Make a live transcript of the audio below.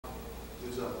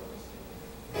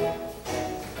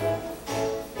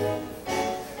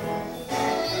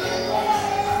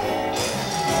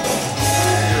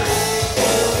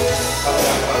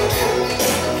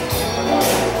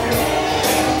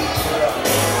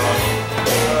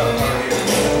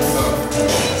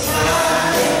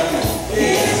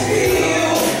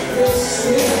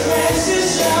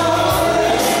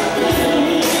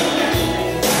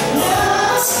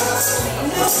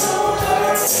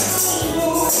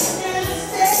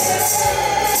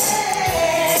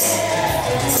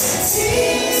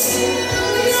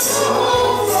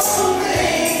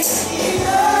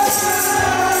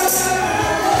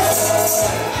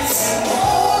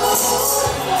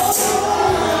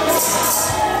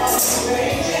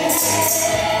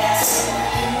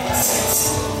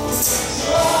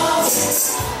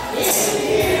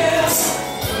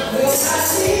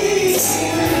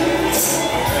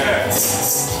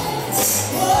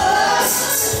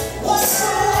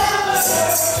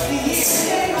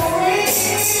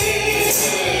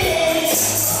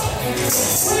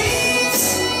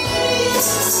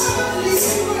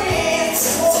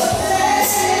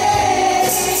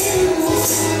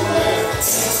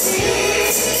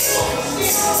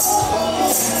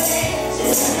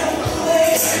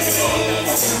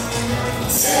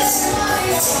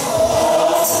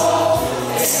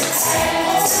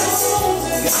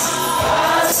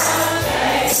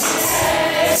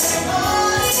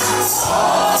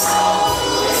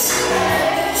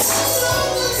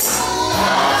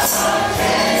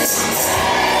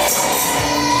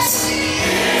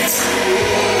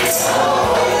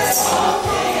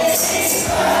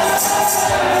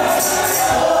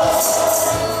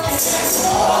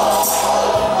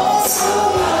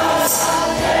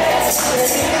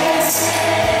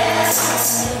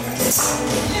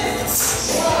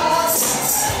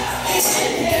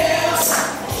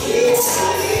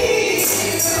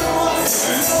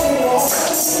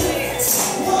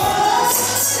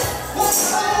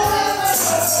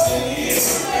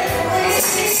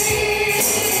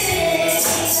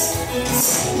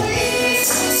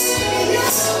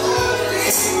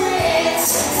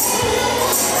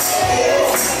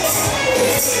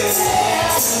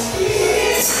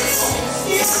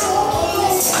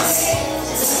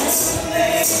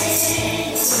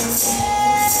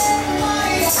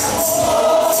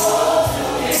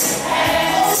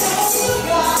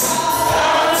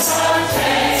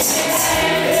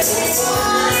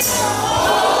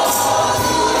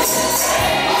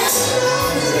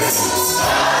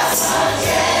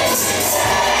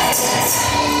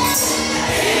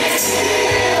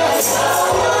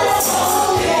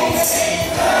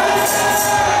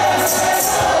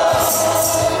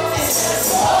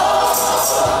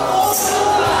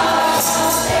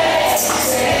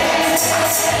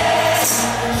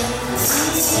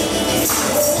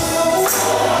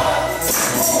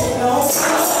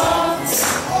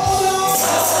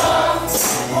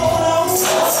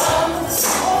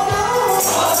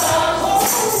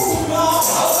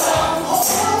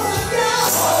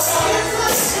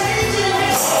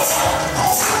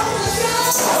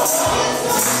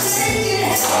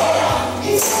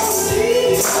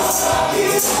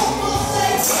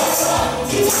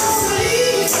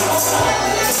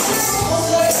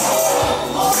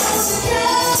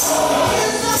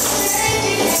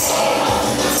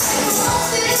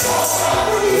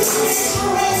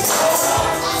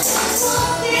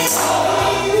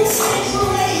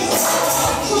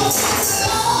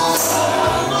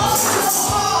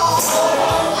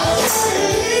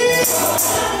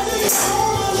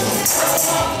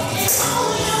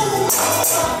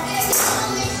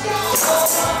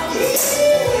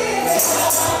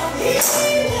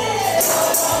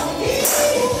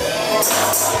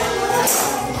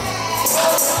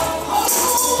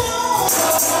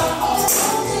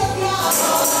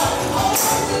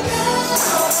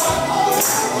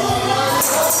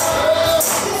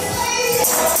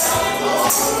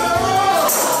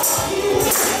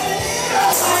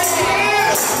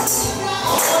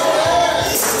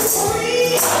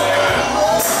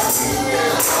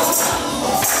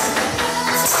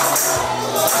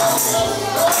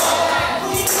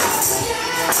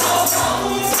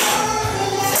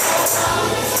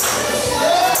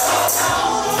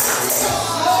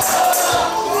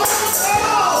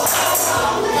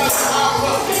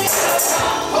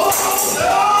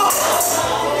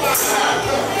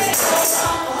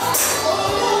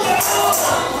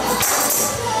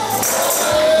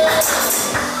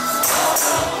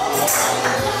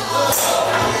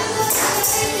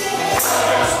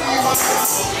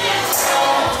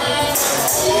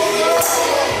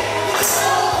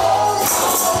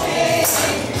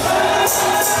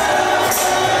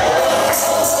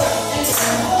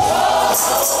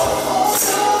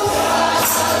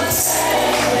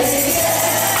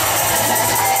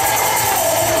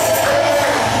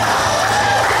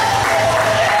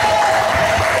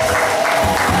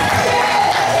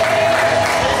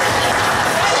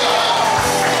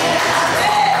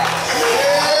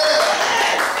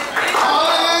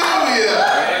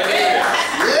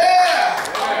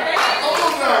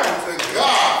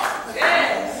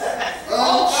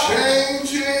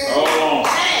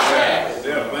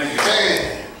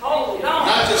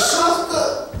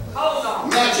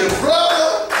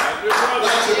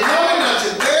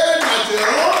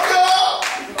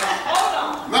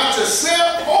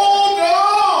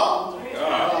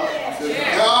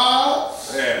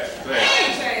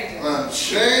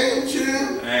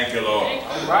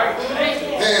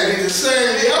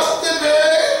same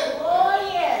yesterday, Oh,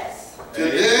 yes.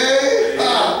 today,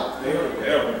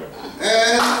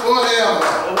 and forever.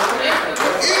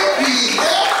 If he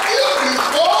helped you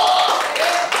before,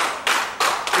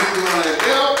 he's going to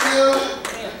help you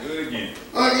again.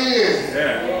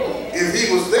 Yeah. If he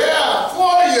was there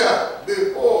for you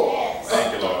before, Yes. Thank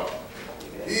you, Lord.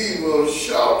 he will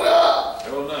show up,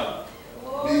 Hold up.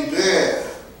 be there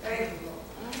Thank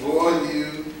you, Lord. for you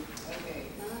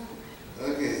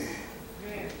Okay. again.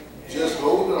 Just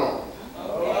hold on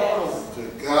to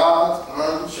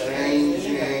God's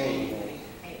unchanging hand.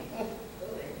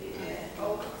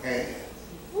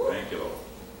 Thank you, Lord.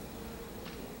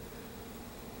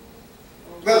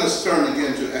 Let us turn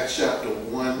again to Acts chapter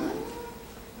 1.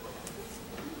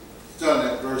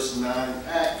 Starting at verse 9.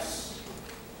 Acts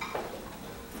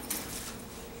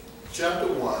chapter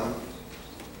 1.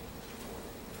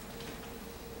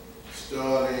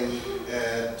 Starting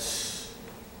at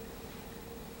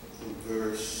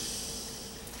verse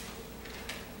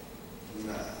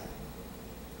 9.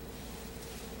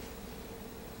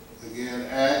 Again,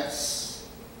 Acts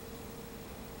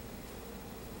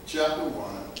chapter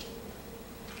 1.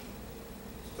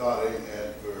 Starting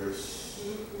at verse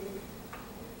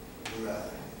 9.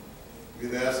 You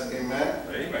there, say amen?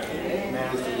 Amen.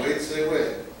 Notice the wait, say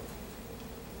wait.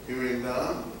 Hearing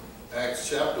none. Acts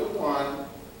chapter 1,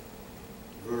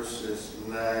 verses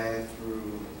 9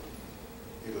 through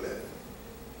 11.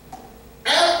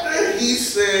 After he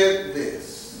said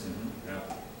this, Yeah.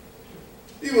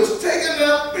 he was taken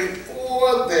up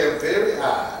before their very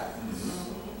eyes,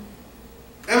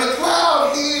 and a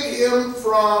cloud hid him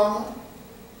from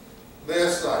their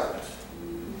sight.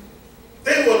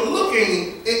 They were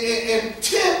looking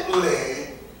intently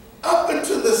up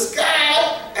into the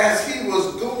sky as he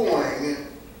was going,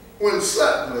 when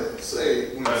suddenly,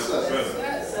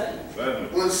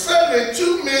 when suddenly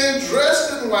two men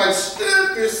dressed in white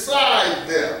stood beside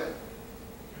them.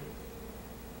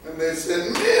 And they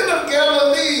said, "Men of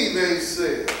Galilee," they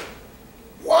said,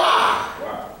 "why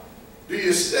Wow. do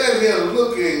you stand here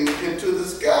looking into the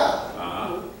sky?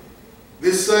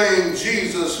 This same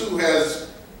Jesus who has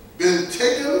been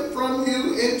taken from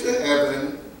you into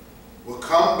heaven will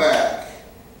come back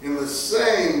in the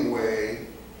same way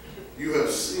you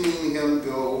have seen him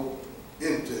go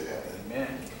into heaven."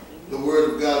 Amen. The word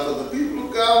of God for the people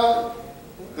of God.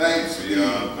 Thanks be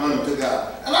unto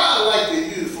God. And I'd like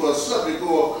to use for a subject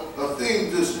or a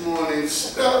theme this morning,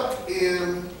 stuck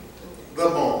in the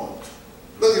moment.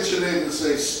 Look at your neighbor and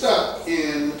say, stuck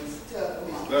in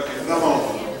the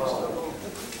moment.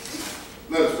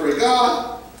 Let us pray.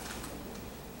 God,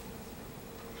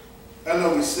 I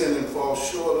know we sin and fall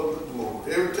short of the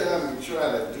glory. Every time we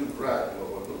try to do right,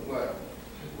 Lord, look like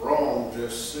wrong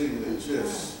just seems to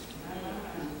just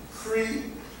creep.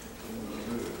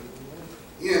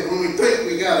 Yeah, when we think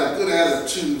we got a good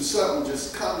attitude, something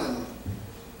just come and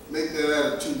make that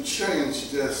attitude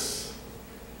change just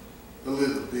a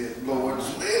little bit, Lord.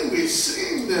 When we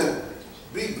seem to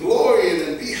be glorying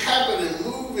and be happy and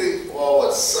moving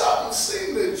forward, something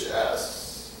seems to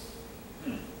just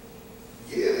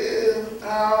get in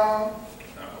our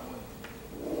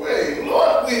way.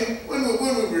 Lord,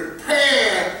 when we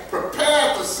prepare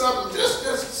for something,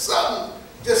 just something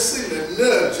just seem to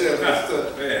nudge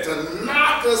us, to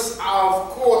knock us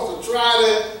off course, to try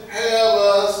to have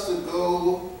us to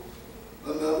go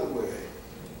another way.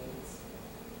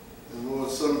 And Lord,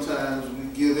 sometimes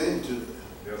we give in to it.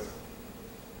 Yes.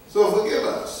 So forgive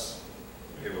us.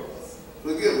 Forgive us.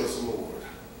 Forgive us, Lord.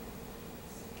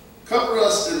 Cover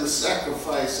us in the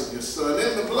sacrifice of your Son,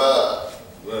 in the blood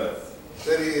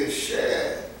that he has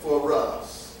shed for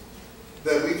us,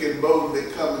 that we can boldly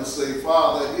come and say,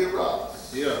 Father, hear us.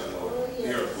 Hear us, Lord.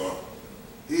 Hear us, Lord.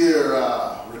 Hear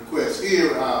our request.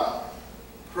 Hear our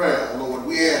prayer, Lord.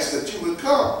 We ask that you would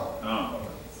come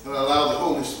and allow the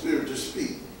Holy Spirit to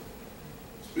speak.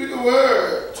 Speak a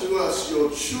word to us, your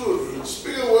children.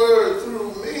 Speak a word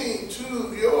through me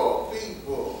to your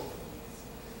people.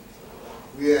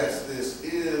 We ask this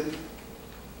in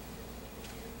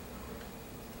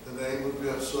the name of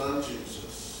your Son,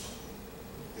 Jesus.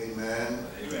 Amen.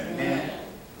 Amen. Amen.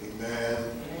 Amen.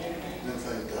 And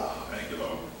thank God. Thank you,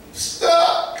 Lord.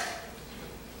 Stuck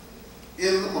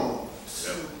in the moment.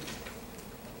 Yep.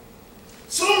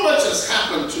 So much has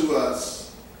happened to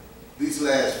us these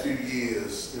last few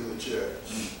years in the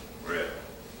church. Right.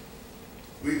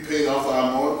 We paid off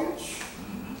our mortgage.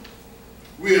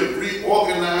 We have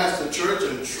reorganized the church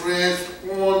and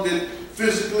transformed it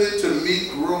physically to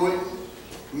meet growing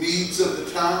needs of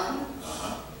the time.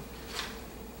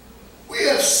 We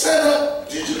have set up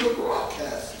digital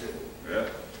broadcasting. Yeah.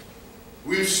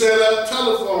 We've set up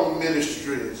telephone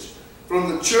ministries,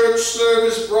 from the church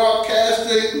service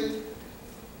broadcasting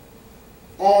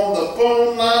on the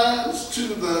phone lines to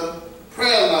the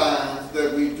prayer lines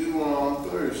that we do on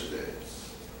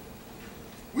Thursdays.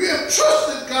 We have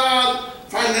trusted God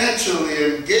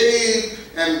financially and gave,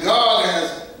 and God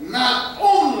has not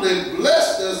only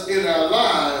blessed us in our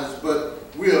lives,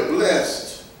 but we are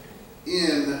blessed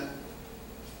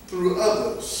through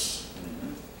others.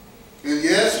 And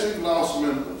yes, we've lost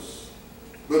members,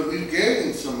 but we've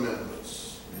gained some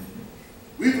members.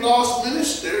 We've lost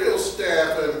ministerial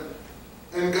staff,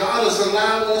 and God has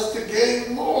allowed us to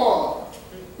gain more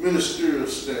ministerial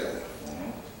staff.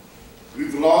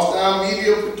 We've lost our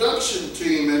media production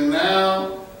team, and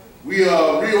now we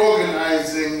are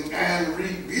reorganizing and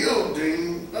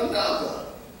rebuilding another.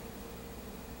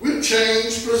 We've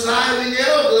changed presiding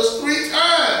elders 3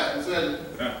 times, and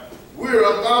we're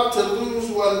about to lose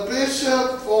one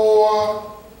bishop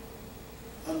for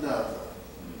another.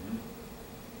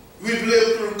 We've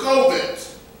lived through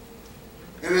COVID,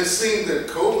 and it seems that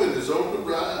COVID is on the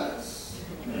rise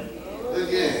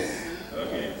again.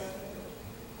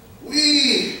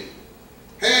 We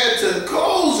had to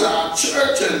close our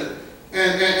church,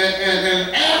 and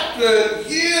after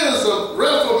years of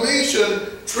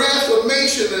reformation,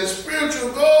 transformation, and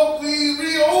spiritual growth, we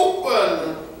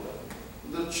reopened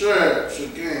the church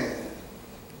again.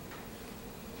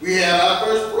 We had our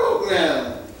first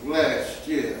program last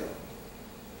year,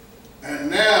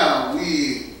 and now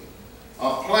we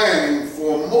are planning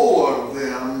for more of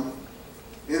them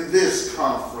in this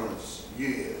conference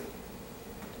year.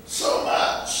 So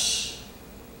much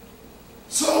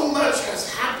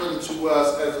has happened to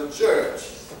us as a church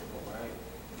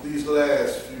these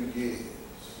last few years.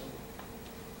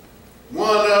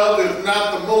 One of, if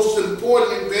not the most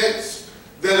important events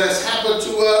that has happened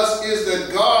to us is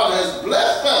that God has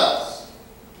blessed us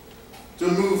to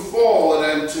move forward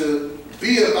and to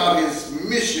be about his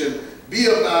mission, be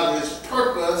about his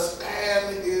purpose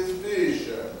and his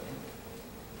vision.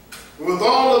 With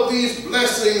all of these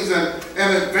blessings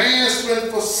and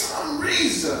advancement, for some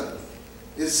reason,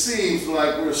 it seems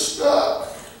like we're stuck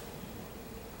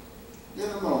in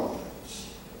a moment,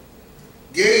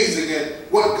 gazing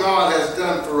at what God has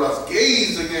done for us,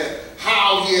 gazing at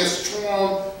how he has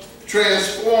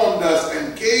transformed us,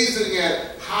 and gazing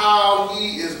at how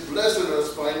he is blessing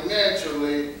us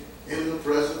financially in the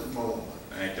present moment.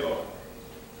 Thank you, Lord.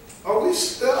 Are we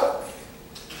stuck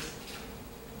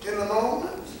in the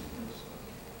moment?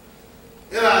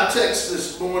 In our text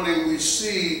this morning, we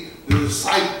see the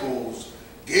disciples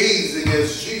gazing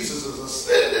as Jesus is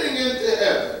ascending into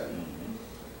heaven.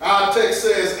 Our text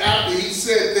says, after he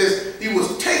said this, he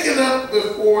was taken up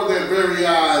before their very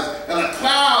eyes, and a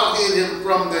cloud hid him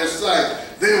from their sight.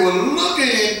 They were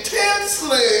looking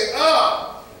intensely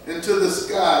up into the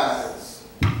skies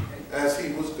as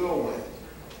he was going.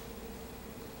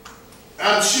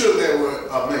 I'm sure they were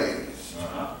amazed.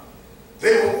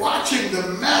 They were watching the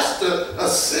Master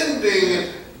ascending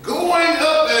and going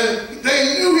up, and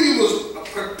they knew he was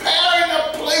preparing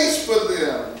a place for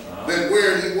them, that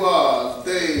where he was,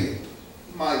 they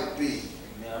might be.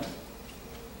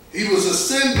 He was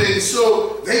ascending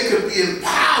so they could be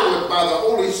empowered by the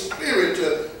Holy Spirit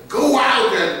to go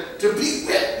out and to be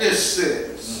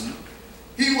witnesses.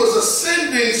 He was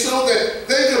ascending so that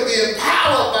they could be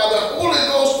empowered by the Holy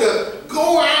Ghost to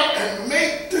go out and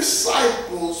make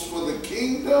disciples for the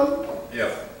kingdom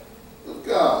of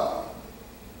God.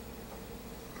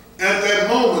 At that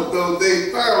moment, though,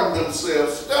 they found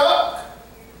themselves stuck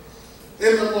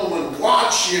in the moment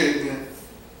watching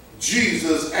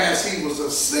Jesus as he was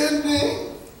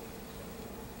ascending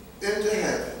into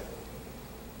heaven.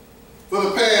 For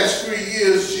the past 3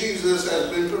 years, Jesus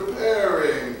has been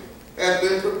preparing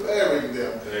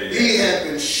them. He had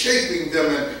been shaping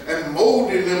them and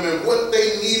molding them in what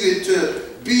they needed to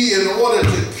be in order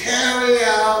to carry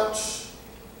out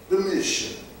the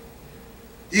mission.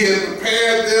 He had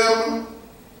prepared them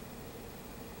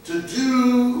to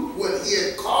do what he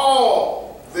had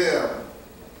called them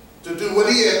to do,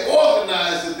 what he had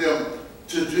organized them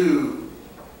to do.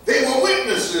 They were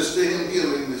witnesses to him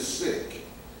healing the sick.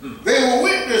 They were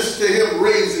witnesses to him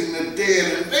raising the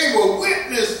dead, and they were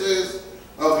witnesses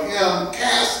of him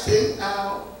casting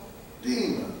out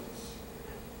demons.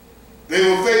 They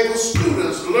were faithful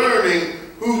students learning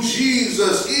who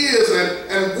Jesus is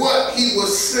and what he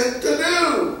was sent to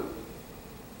do.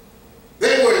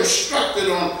 They were instructed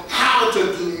on how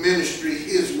to do ministry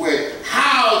his way,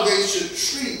 how they should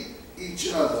treat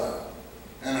each other,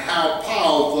 and how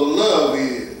powerful love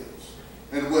is,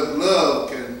 and what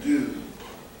love can do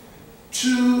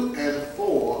to and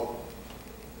for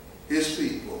his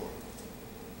people.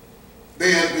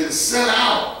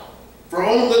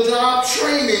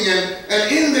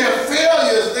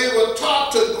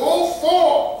 go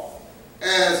forth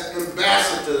as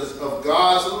ambassadors of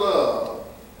God's love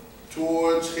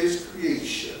towards his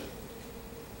creation.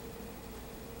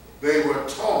 They were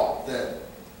taught that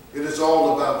it is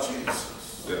all about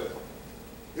Jesus. Yeah.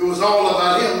 It was all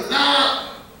about him, not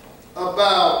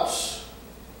about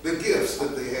the gifts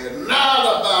that they had,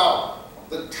 not about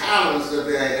the talents that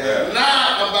they had,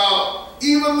 not about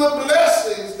even the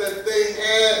blessings that they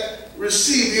had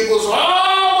received. It was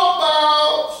all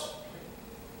about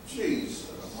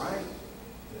Jesus. Right.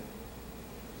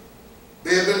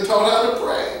 They had been taught how to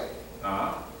pray.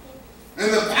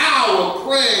 And the power of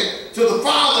praying to the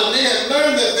Father, and they had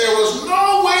learned that there was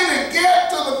no way to get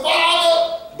to the Father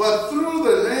but through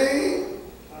the name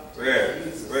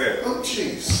of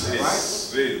Jesus.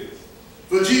 Right.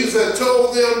 For Jesus had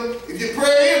told them, if you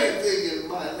pray anything in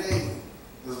my name,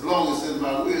 as long as in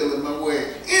my will and my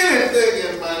way,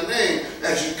 anything in my name,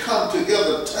 as you come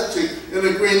together, touching and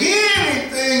agreeing,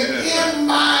 anything in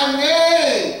my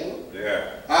name,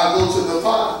 I'll go to the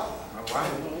Father. All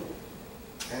right.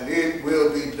 And it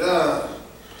will be done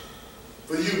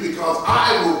for you, because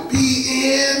I will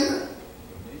be in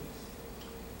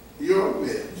your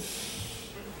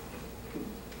midst.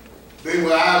 They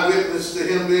were eyewitness to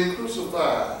him being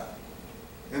crucified,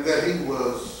 and that he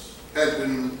had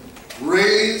been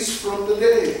raised from the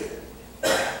dead.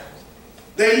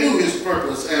 They knew his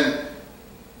purpose and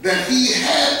that he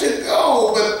had to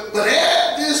go, but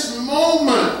at this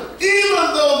moment,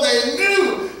 even though they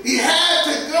knew he had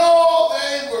to go,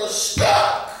 they were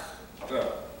stuck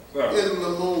in the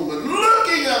moment,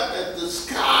 looking up at the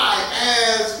sky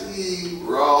as he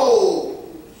rose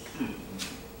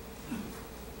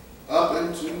up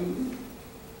into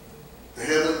the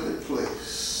heavenly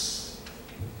place.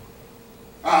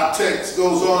 Our text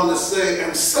goes on to say,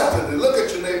 and suddenly, look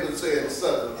at your neighbor and say, and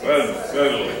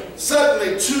suddenly.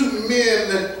 Suddenly 2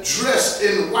 men dressed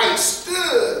in white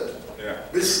stood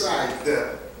beside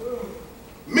them.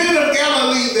 Men of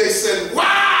Galilee, they said,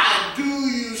 why do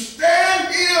you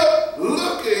stand here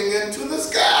looking into the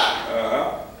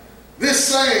sky? This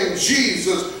same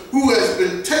Jesus who has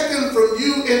been taken from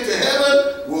you into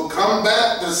heaven will come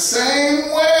back the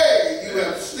same way you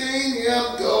have seen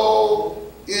him go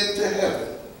into heaven.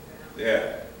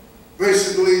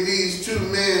 Basically, these 2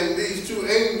 men, these 2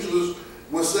 angels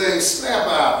were saying, snap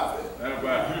out of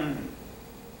it.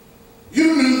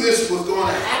 You knew this was going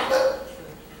to happen.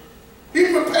 He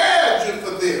prepared you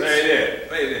for this.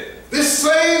 They did. This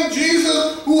same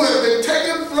Jesus who has been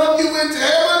taken from you into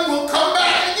heaven will come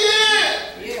back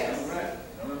again.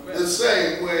 Yes. The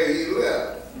same way he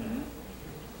left.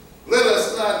 Let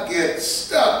us not get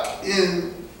stuck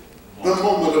in the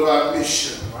moment of our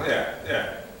mission.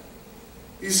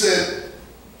 He said,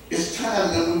 it's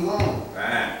time to move on.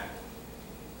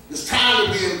 It's time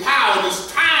to be empowered.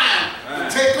 It's time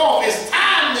to take off. It's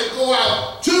time to go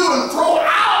out to and fro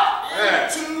out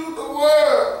into the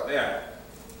world.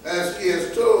 As he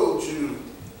has told you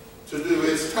to do.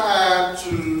 It's time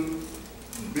to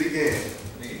begin.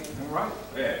 All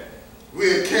right.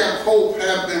 We at Camp Hope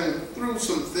have been through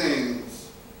some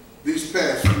things these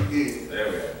past few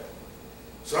years.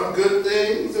 Some good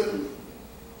things and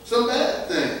some bad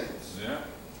things.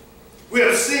 We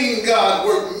have seen God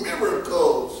work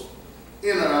miracles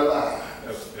in our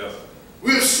lives.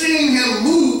 We've seen him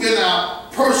move in our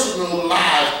personal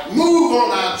lives, move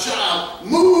on our job,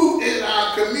 move in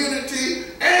our community,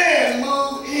 and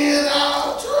move in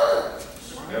our church.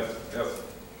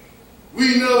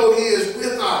 We know he is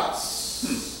with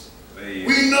us.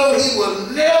 We know he will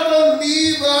never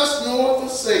leave us nor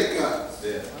forsake us.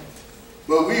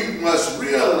 But we must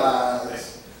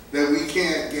realize that we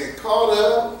can't get caught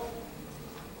up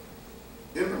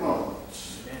in the moment.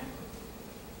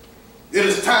 It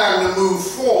is time to move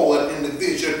forward in the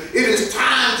vision. It is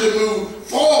time to move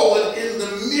forward in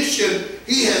the mission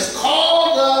he has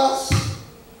called us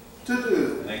to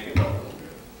do.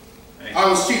 I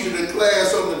was teaching a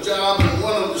class on the job, and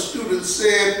one of the students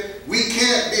said, we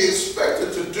can't be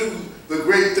expected to do the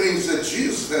great things that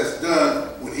Jesus has done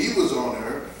when he was on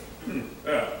earth.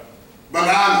 But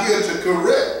I'm here to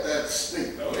correct that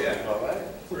statement.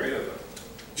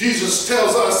 Jesus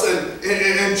tells us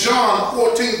in John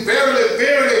 14, verily,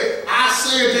 verily, I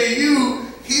say unto you,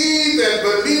 he that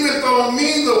believeth on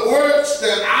me, the works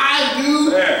that I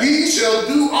do, he shall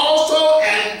do also,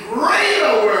 and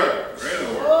greater works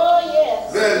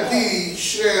than these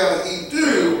shall he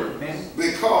do,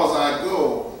 because I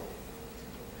go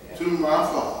to my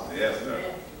Father.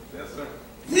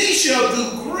 We shall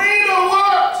do greater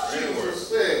works, Jesus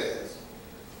says,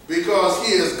 because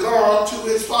he has gone to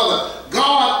his Father.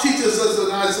 God teaches us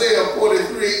in Isaiah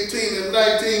 43, 18 and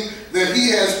 19 that he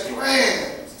has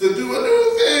plans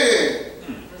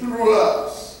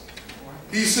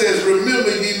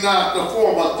ye not the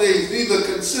former things, neither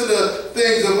consider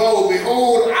things of old.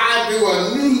 Behold, I do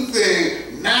a new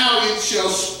thing. Now it shall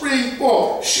spring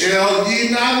forth. Shall ye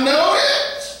not know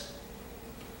it?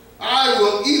 I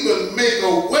will even make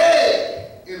a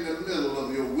way in the middle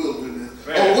of your wilderness.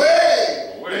 A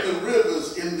way in the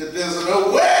rivers, in the desert.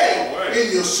 A way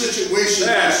in your situations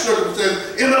and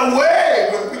circumstances. In a way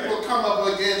when people come up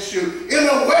against you. In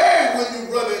a way when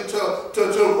you run into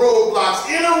roadblocks.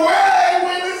 In a way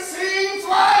when it seems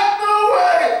like no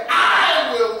way.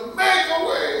 I will make a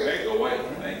way. Make a way.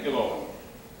 Thank you, Lord.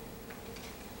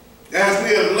 As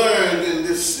we have learned in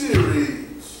this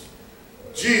series,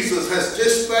 Jesus has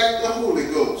dispatched the Holy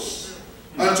Ghost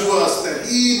unto us that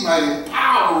he might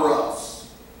empower us.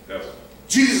 Yes.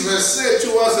 Jesus has said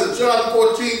to us in John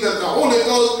 14 that the Holy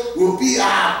Ghost will be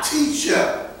our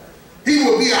teacher. He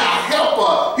will be our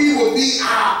helper. He will be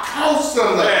our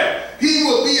counselor. Yeah. He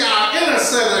will be our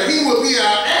intercessor. He will be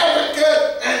our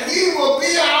advocate. And he will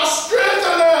be our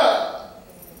strengthener.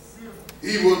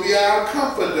 He will be our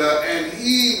comforter. And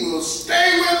he will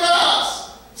stay with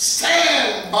us,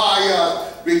 stand by us,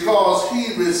 because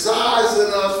he resides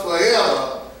in us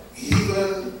forever,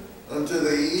 even unto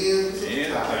the ends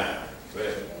of time.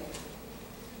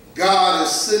 God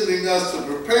is sending us to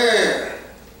prepare.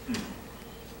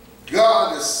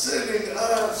 God is sending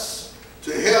us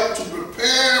to help to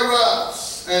prepare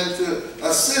us and to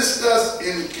assist us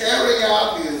in carrying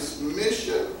out his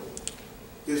mission,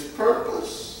 his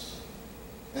purpose,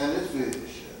 and his vision.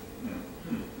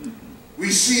 We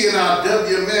see in our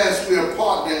WMS we are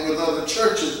partnering with other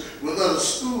churches, with other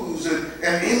schools,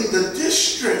 and in the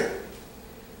district.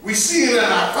 We see it in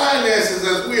our finances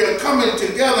as we are coming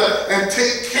together and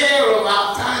take care of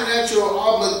our financial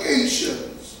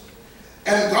obligations.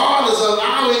 And God is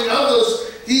allowing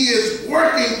others, he is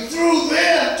working through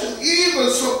them to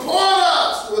even support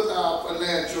us with our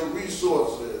financial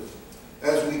resources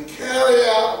as we carry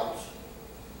out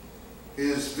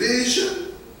his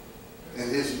vision and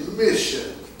his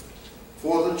mission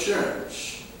for the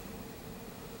church.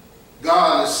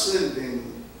 God is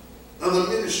sending other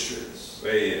ministries.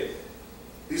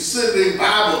 He's sending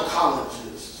Bible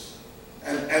colleges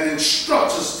and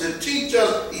instructors to teach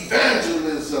us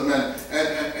evangelism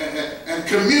and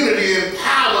community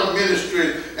empowerment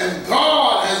ministry. And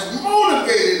God has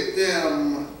motivated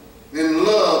them in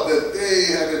love that they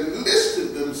have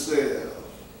enlisted themselves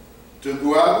to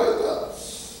go out with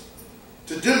us,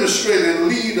 to demonstrate and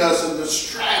lead us in the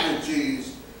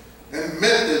strategies and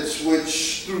methods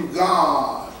which through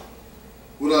God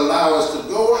would allow us to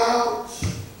go out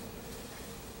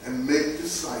and make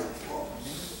disciples.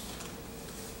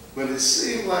 But it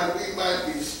seems like we might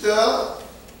be stuck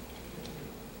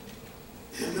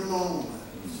in the moment.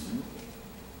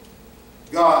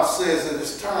 God says that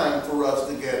it's time for us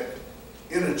to get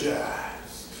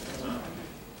energized.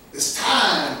 It's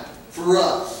time for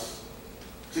us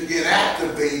to get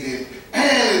activated.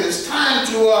 And it is time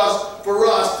for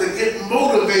us to get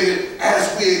motivated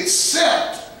as we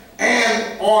accept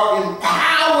and are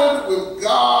empowered with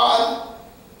God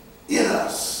in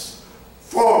us,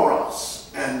 for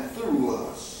us, and through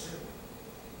us.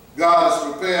 God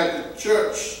has prepared the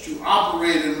church to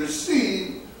operate and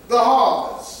receive the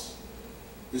harvest.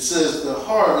 It says the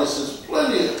harvest is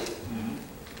plenty,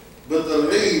 but the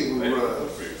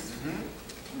laborers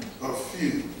are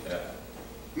few.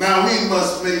 Now we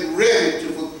must make ready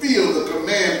to fulfill the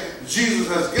command Jesus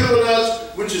has given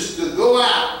us, which is to go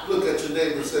out. Look at your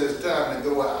neighbor and say, it's time to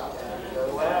go out.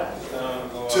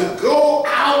 To go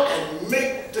out and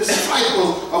make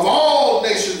disciples of all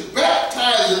nations,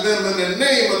 baptizing them in the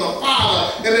name of the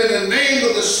Father, and in the name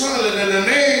of the Son, and in the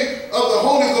name of the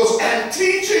Holy Ghost, and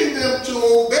teaching them to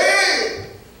obey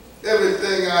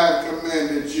everything I have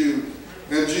commanded you.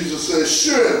 And Jesus says,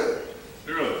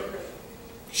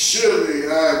 surely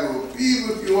I will be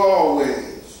with you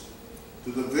always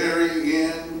to the very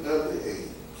end of the age.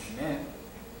 Amen.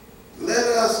 Let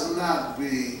us not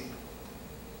be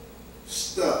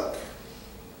stuck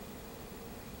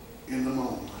in the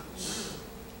moment.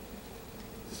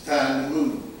 It's time to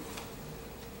move.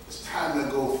 It's time to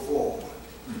go forward.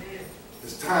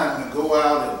 It's time to go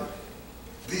out and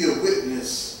be a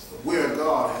witness of where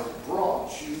God has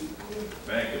brought you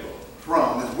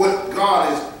from. It's what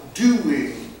God is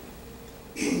doing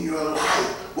in your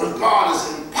life. What God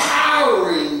is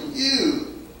empowering you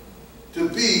to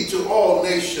be to all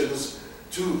nations,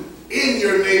 to in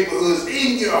your neighborhoods,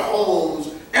 in your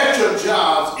homes, at your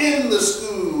jobs, in the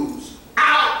schools,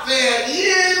 out there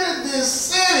in this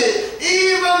city,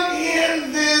 even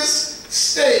in this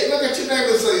state. Look at your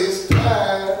neighbor and say, it's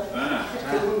time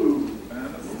to move.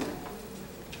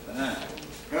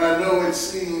 And I know it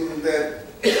seems that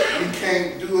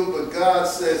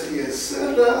says he has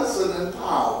sent us an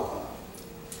empower.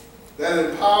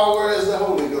 That empower is the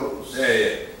Holy Ghost. Yeah,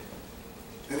 yeah.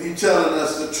 And he's telling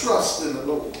us to trust in the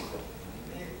Lord.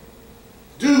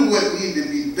 Do what needs to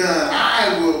be done.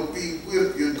 I will be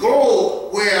with you. Go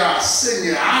where I send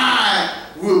you. I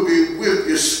will be with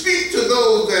you. Speak to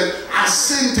those that I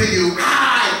send to you.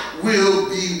 I will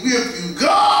be with you. Go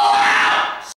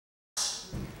out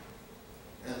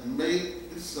and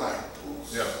make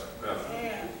disciples. Yeah,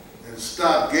 yeah. And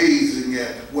stop gazing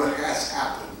at what has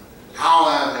happened, how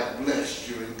I have blessed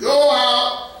you. And go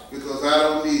out, because I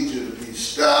don't need you to be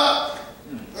stuck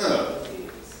in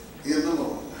the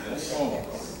Lord.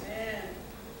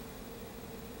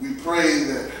 We pray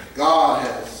that God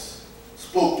has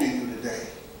spoken to you today.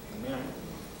 Amen.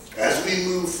 As we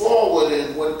move forward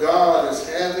in what God is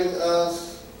having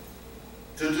us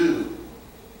to do.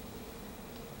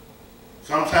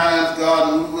 Sometimes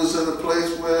God moves us in a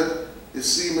place where it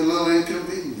seems a little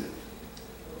inconvenient.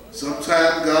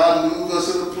 Sometimes God moves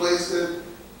us in a place that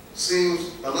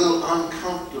seems a little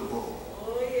uncomfortable.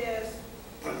 Oh, yes.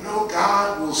 But no,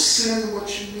 God will send what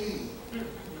you need.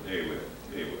 Amen.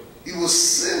 Amen. He will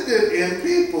send it in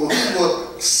people. He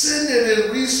will send it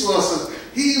in resources.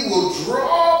 He will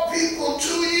draw people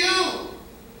to you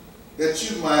that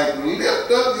you might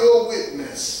lift up your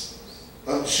witness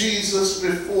of Jesus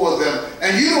before them.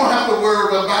 And you don't have to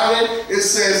worry about it. It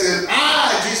says,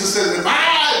 Jesus says, if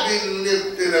I be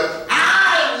lifted up,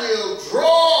 I will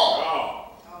draw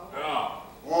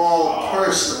all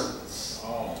persons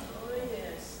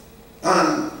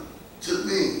unto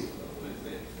me.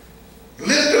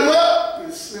 Lift them up,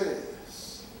 it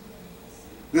says,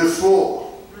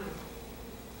 before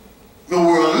the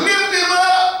world. Lift them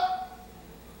up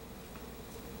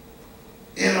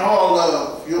in all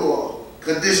of your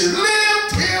conditions.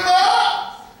 Lift him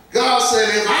up. God said,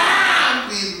 if I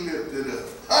be lifted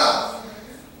up,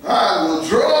 I will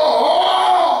draw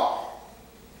all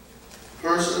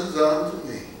persons unto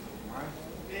me.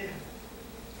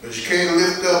 But you can't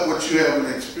lift up what you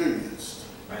haven't experienced.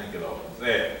 Thank you, Lord.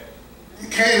 Say it. You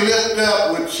can't lift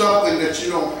up with something that you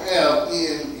don't have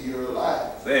in your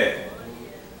life. Say it.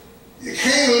 You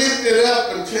can't lift it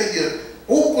up until you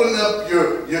open up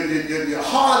your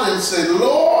heart and say,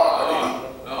 Lord,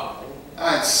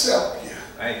 I accept you.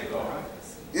 Thank you, Lord.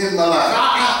 In my life.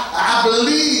 I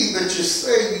believe that you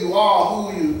say you are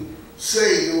who you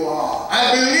say you are.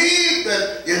 I believe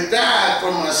that you died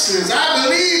for my sins. I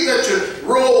believe that you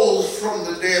rose from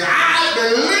the dead. I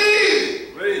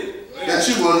believe that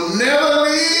you will never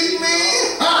leave me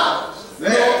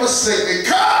nor forsake me.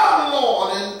 Come,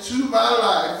 Lord, into my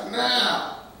life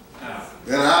now,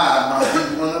 that I might be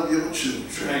one of your children.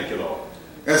 Thank you, Lord.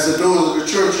 As the doors of the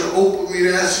church are open, we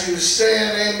ask you to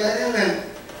stand, amen, and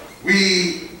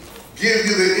we give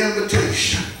you the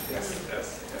invitation.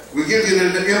 We give you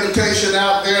the invitation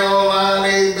out there online,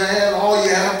 amen. All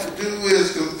you have to do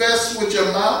is confess with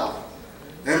your mouth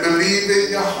and believe in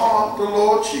your heart the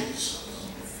Lord Jesus.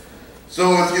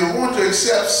 So if you want to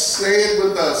accept, say it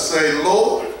with us. Say,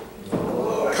 Lord,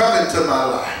 come into my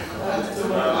life.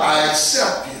 I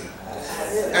accept you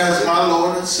as my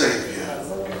Lord and Savior.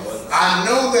 I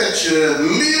know that you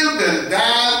lived and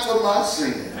died for my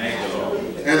sins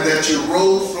and that you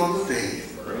rose from the dead.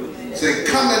 Say,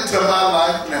 come into my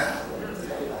life now.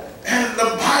 And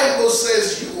the Bible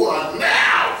says you are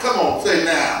now, come on, say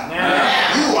now.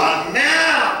 You are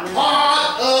now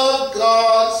part of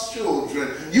God's children.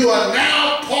 You are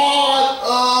now part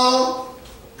of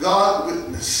God's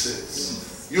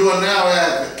witnesses. You are now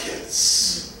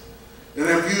advocates. And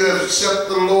if you have accepted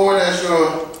the Lord as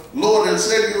your Lord and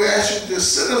Savior, we ask you to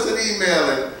send us an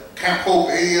email at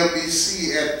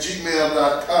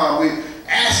camphopeambc@gmail.com. We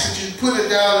ask that you put it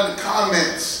down in the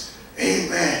comments.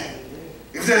 Amen.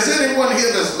 If there's anyone here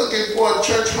that's looking for a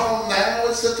church home, now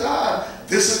is the time.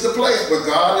 This is the place. But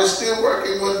God is still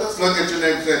working with us. Look at your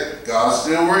neighbor and say, God's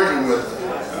still working with us.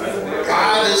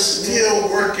 God is still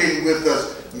working with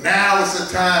us. Now is the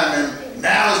time, and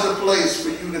now is the place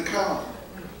for you to come.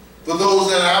 For those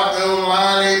that are out there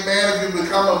online, amen, if you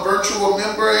become a virtual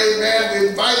member, amen, we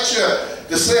invite you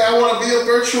to say, I want to be a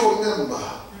virtual member.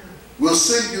 We'll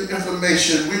send you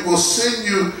information. We will send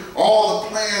you all the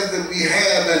plans that we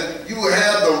have, and you will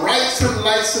have the rights and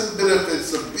license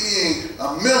benefits of being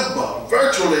a member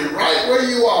virtually right where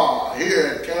you are here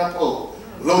at Camp Hope,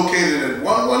 located at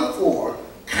 114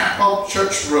 Camp Hope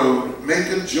Church Road,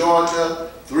 Macon, Georgia,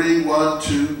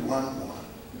 31211.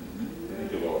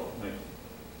 Thank you, Lord. Thank you.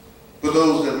 For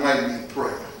those that might need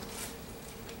prayer,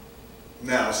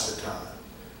 now's the time.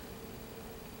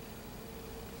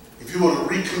 If you want to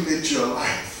recommit your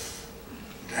life,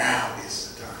 now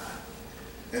is the time.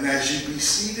 And as as you be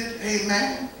seated,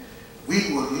 amen,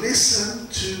 we will listen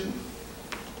to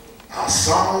our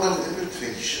song of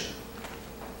invitation.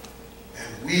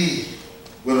 And we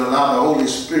will allow the Holy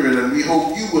Spirit, and we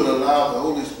hope you will allow the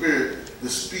Holy Spirit to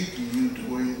speak to you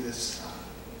during this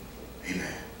time.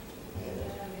 Amen.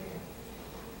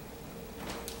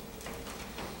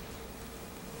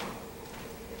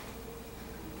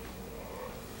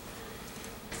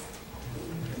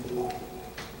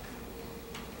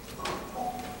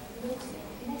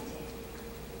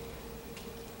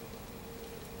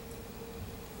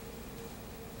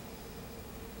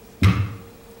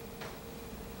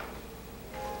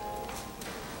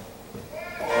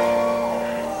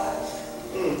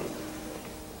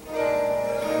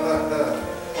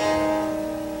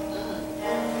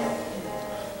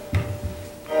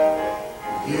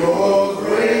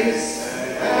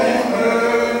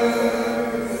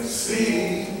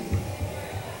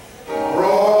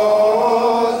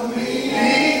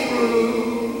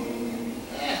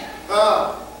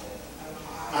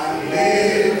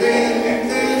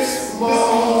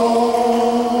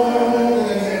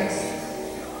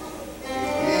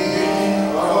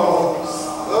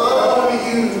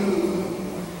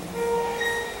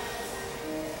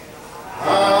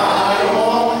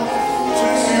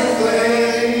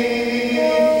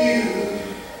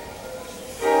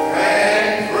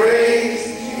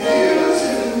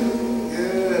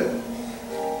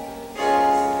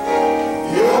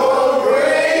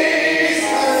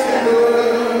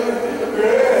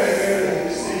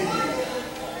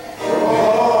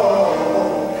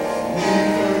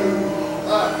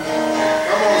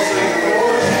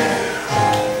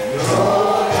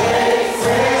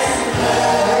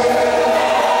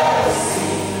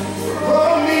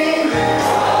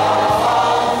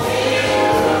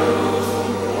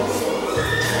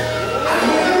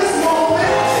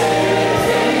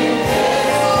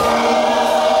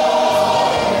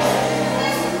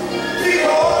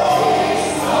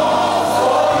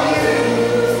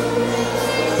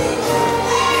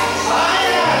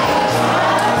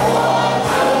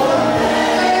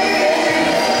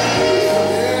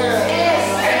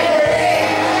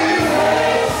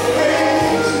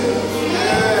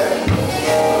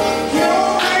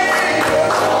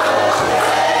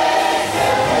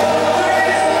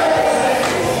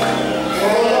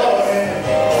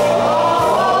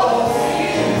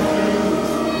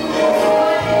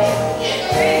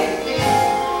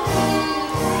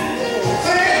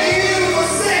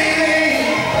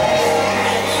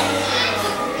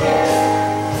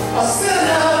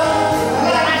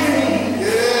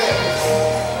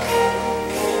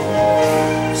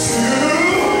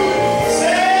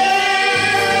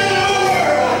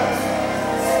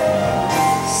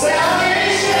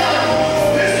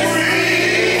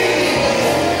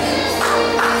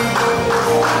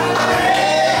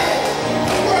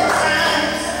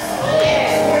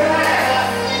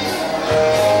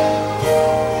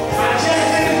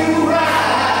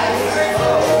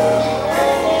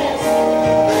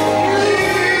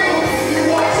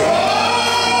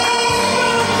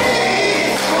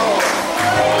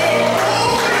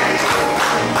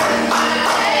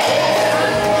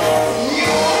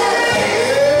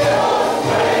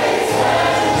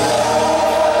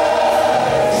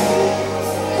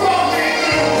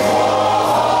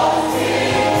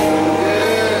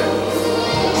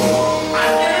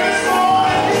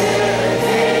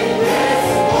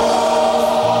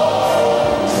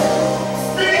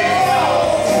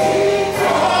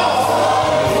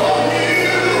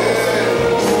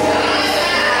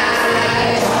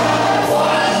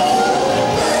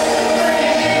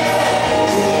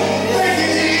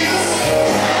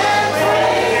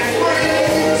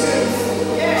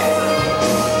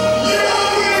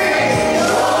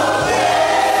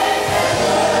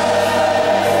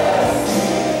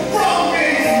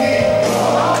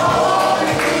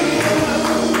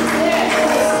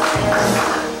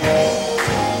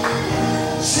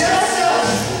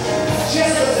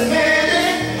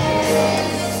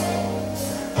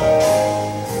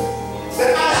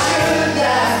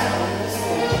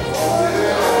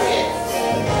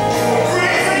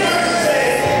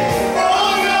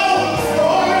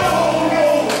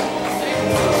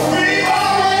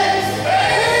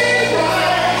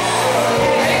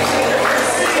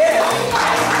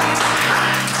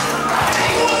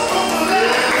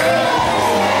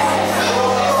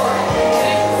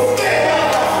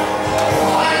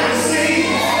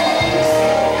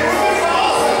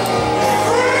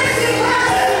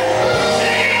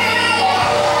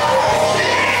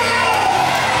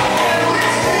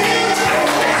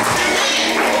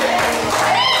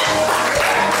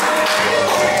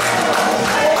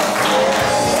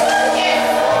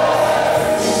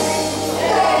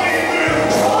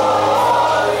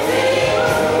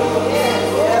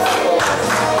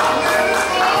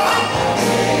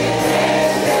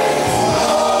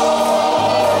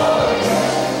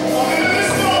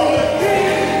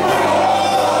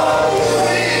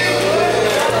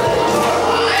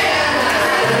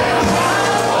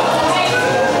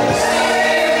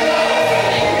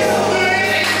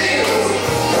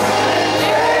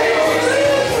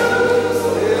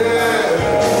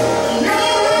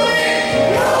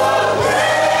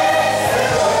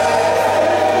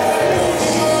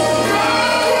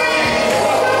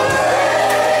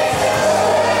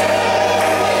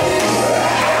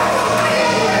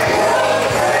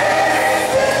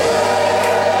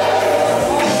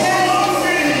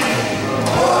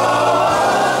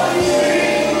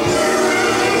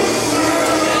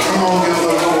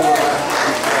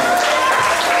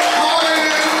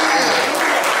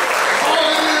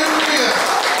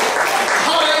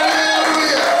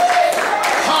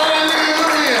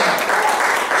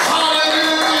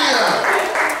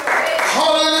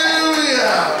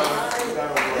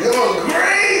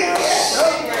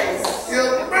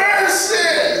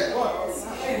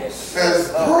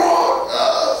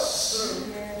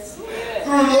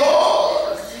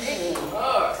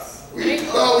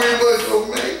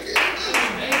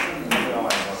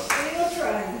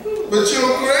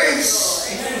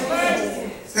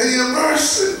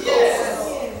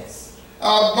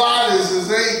 Our bodies is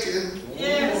aching.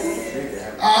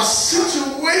 Yes. Our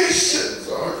situations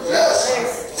are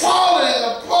just falling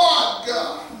apart,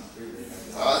 God.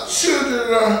 Our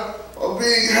children are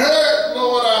being hurt,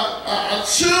 Lord. Our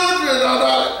children are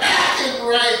not acting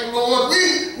right, Lord.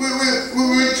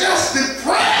 We're just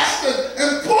depressed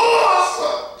and poor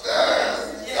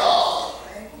sometimes, God.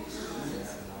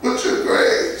 But your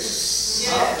grace,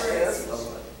 Yes.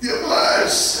 your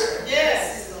mercy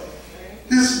Yes.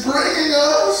 is bringing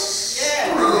us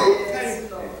through.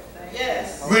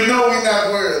 Yes. We know we're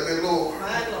not worthy, Lord.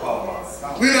 My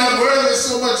Lord. We're not worthy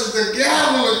so much as the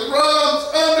gavel of crumbs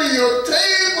under your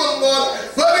table, Lord,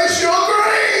 but it's your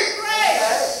grace.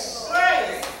 Grace.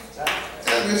 Grace.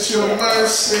 And it's your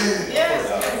mercy Yes.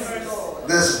 Lord.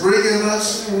 that's bringing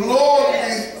us through. Lord,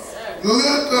 we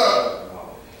lift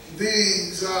up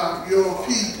these are your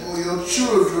people, your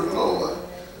children, Lord,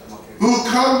 who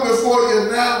come before you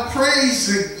now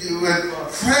praising you and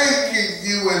thanking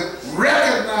you and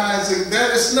recognizing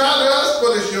that it's not us,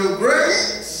 but it's your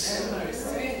grace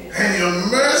and your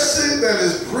mercy that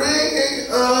is bringing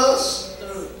us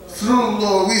through,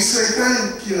 Lord. We say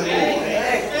thank you, Lord.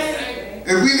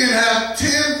 If we didn't have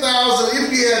 10,000, if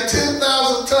we had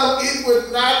 10,000 tongues, it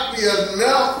would not be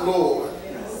enough, Lord,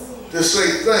 to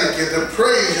say thank you, to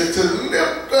praise you, to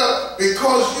lift up,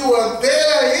 because you are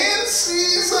there in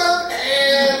season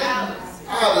and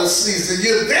out of season.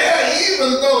 You're there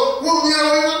even though when we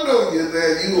don't even know you're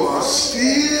there. You are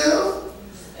still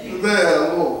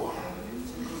there, Lord.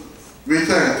 We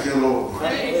thank you, Lord.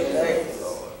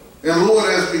 And Lord,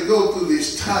 as we go through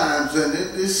these times and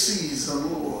in this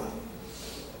season, Lord,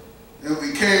 and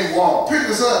we can't walk, pick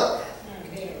us up.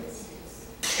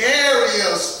 Carry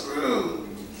us through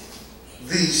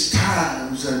these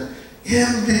times and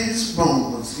in these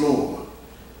moments, Lord.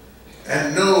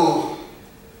 And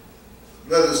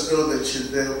let us know that you're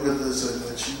there with us and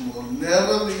that you will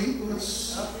never leave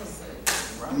us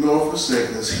nor forsake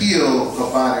us. Heal the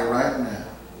body right now.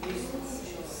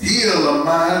 Heal a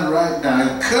mind right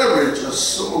now. Encourage a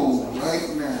soul right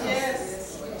now.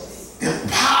 Yes.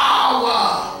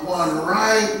 Empower one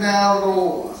right now,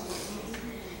 Lord.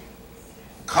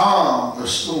 Calm the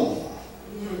storm.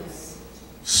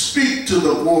 Speak to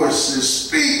the voices.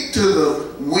 Speak to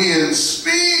the wind.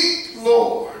 Speak,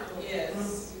 Lord.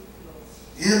 Yes.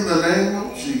 In the name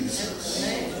of Jesus.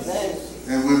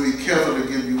 And we'll be careful to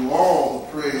give you all the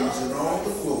praise and all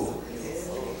the glory.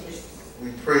 We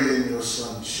pray in your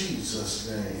Son Jesus'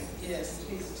 name. Yes.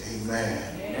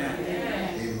 Amen.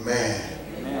 Amen.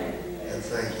 Amen. And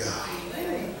thank God.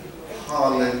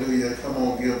 Hallelujah. Come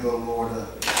on, give the Lord a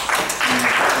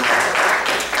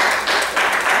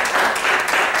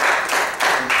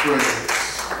praise.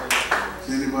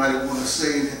 Does anybody want to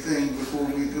say anything before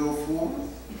we go forward?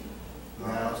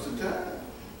 Now's the time.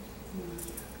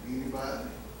 Anybody?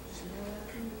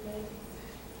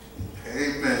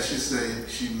 Amen. She said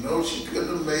she knows she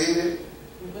couldn't have made it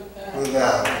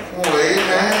without him. Oh,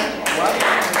 amen.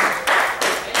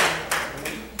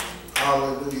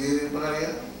 Hallelujah. Anybody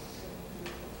else?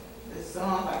 The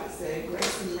song, like I said,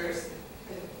 grace and mercy.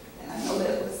 And I know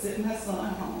that was sitting her son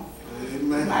home. He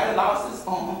Amen. might have lost his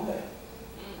phone, but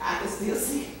I can still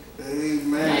see him.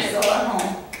 Amen. So at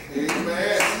home.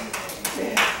 Amen.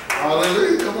 Yeah.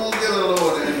 Hallelujah. Come on, get a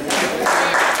Lord in.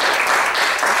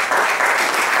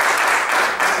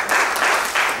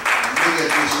 Look at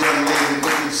this young lady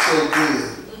looking so good.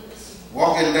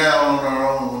 Walking down on her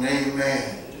own. Amen.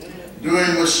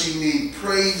 Doing what she needs.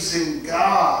 Praising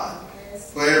God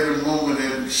for every moment,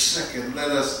 every second. Let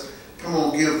us, come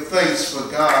on, give thanks for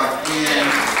God in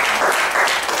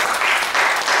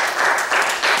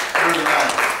her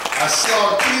life. I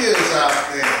saw tears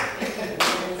out there.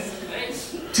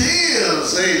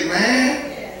 Tears,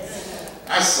 amen.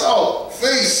 I saw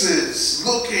faces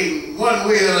looking one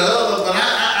way or the other, but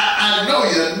I know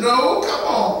you know. Come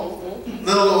on.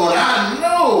 The Lord, I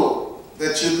know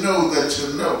that you know that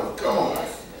you know. Come on.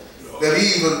 That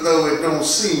even though it don't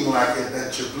seem like it,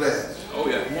 that you're blessed. Oh,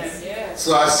 yeah.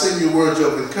 So I send you words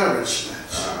of encouragement.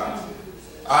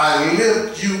 I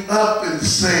lift you up and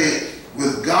say,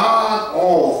 with God,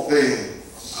 all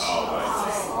things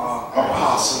are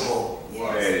possible.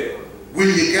 Yeah. When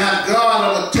you got God,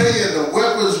 I'm going to tell you, the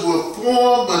weapons will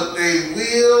form, but they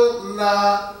will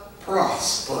not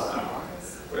prosper.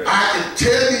 I can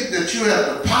tell you that you have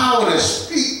the power to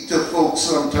speak to folks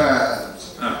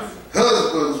sometimes.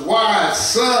 Husbands, wives,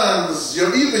 sons,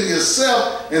 even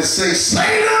yourself, and say,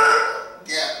 Satan,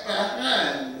 get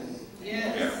behind me.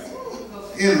 Yes.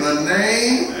 In the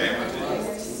name Amen.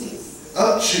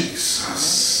 of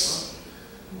Jesus.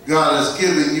 God has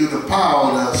given you the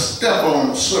power to step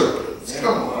on serpents.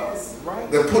 Come on.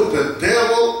 that put the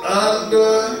devil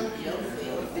under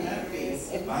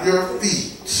your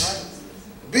feet.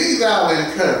 Be thou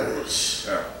encouraged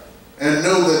Yeah. and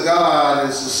know that God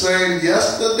is the same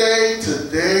yesterday,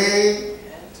 today,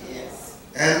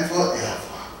 and forever.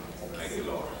 Thank you,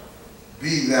 Lord.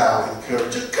 Be thou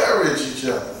encouraged. Encourage each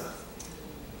other.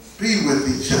 Be with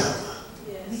each other.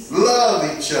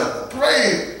 Love each other.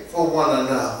 Pray for one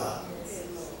another.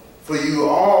 For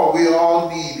we all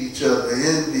need each other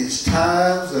in these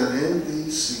times and in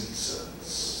these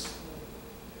seasons.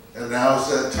 And now is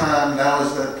that time, now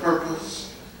is that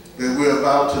purpose that we're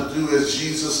about to do as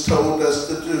Jesus told us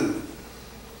to do.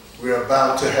 We're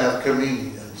about to have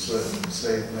communion. So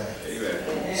say amen.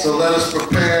 Amen. So let us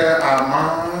prepare our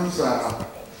minds, our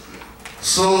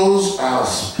souls, our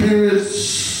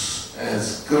spirits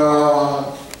as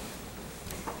God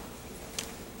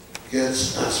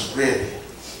gets us ready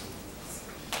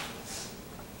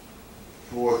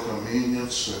for communion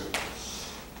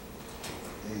service.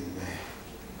 Amen.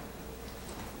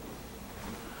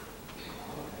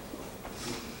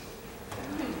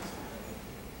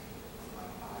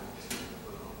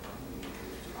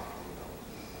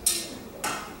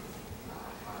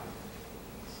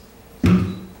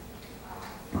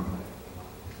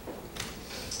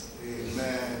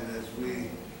 Amen. As we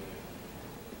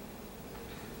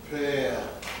prepare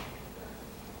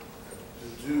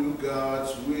to do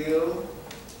God's will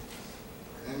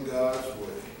and God's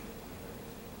way.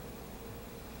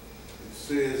 It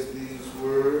says these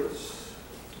words,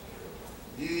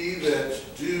 ye that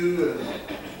do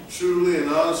and truly and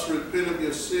honestly repent of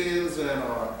your sins and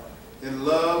are in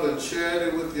love and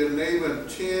charity with your neighbor and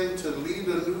tend to lead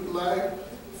a new life,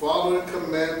 following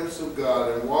commandments of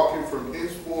God and walking from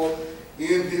henceforth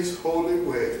in his holy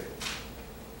way.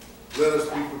 Let us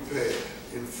be prepared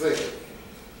in faith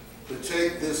to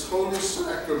take this holy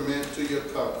sacrament to your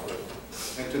comfort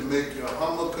and to make your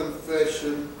humble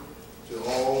confession to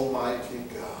Almighty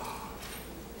God.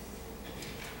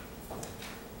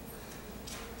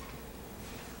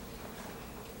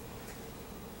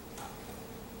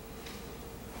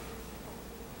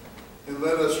 And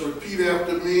let us repeat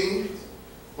after me.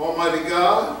 Almighty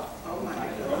God,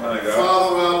 Almighty God,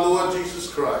 Father of our Lord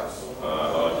Jesus Christ,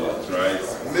 Lord Jesus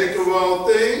Christ, maker of all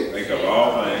things, make of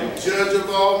all things, judge of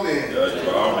all men, judge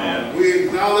of all men, we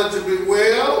acknowledge and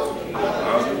bewail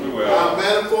possibly our well,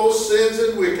 manifold sins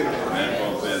and wickedness,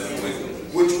 manifold sins and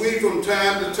wickedness, which we from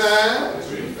time to time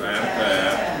which we from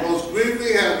time to most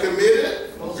grievously have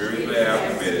committed time grievously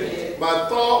have committed, by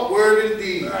thought, word, and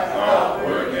deed, by thought,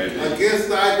 word, and deed, against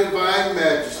thy divine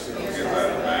majesty, against thy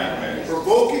divine majesty,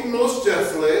 provoking most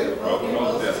justly broken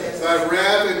most justice, thy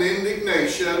wrath and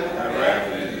indignation thy wrath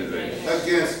and indignation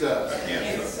against us.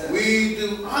 against us. We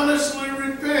do honestly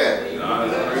repent And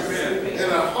honestly repent,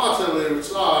 and are heartily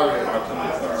sorry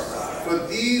heartily sorry. for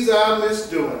these our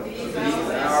misdoings. These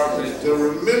our sins, The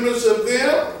remembrance of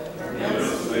them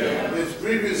remembrance of them, is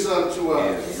grievous unto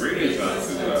us. is grievous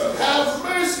unto us. Have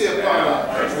mercy upon us.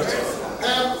 Have mercy upon us.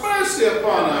 Have mercy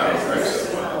upon Have us,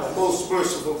 mercy upon us. most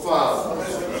merciful Father.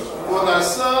 For thy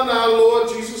Son, our Lord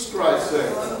Jesus Christ's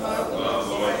sake.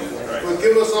 Lord Jesus Christ,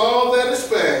 Forgive us all that is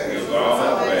bad, give us all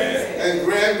that bad, and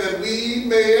grant that we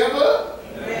may ever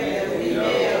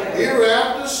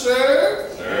hereafter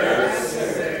serve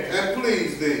and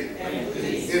please thee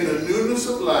in the newness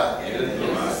of life,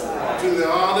 to the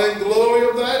honor and glory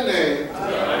of thy name,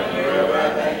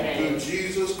 through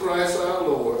Jesus Christ our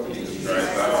Lord. Jesus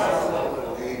Christ our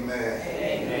Lord.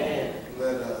 Amen.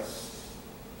 Let us.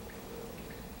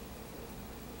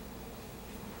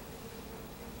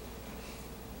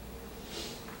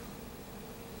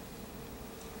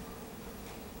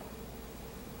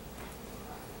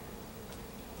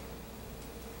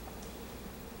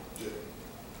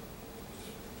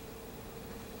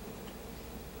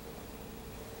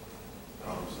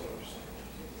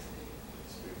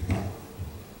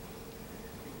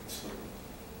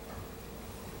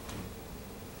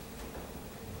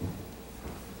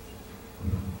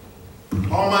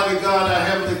 Almighty God, our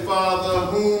Heavenly Father,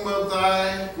 whom of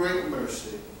thy great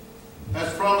mercy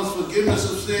has promised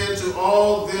forgiveness of sin to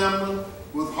all them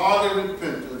with hearty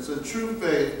repentance and true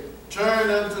faith, turn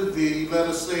unto thee, let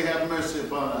us say, have mercy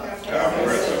upon us. Have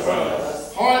mercy upon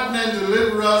us. Pardon and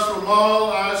deliver us from all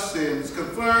our sins.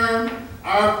 Confirm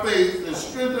our faith and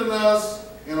strengthen us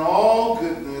in all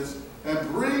goodness and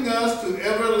bring us to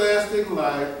everlasting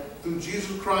life through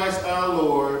Jesus Christ our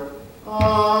Lord.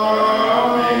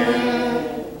 Amen.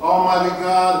 Almighty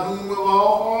God, whom of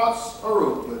all hearts are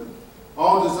open,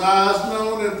 all desires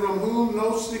known, and from whom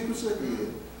no secrets are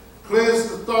hid, cleanse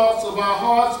the thoughts of our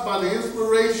hearts by the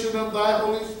inspiration of thy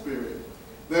Holy Spirit,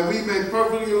 that we may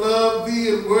perfectly love thee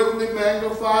and worthily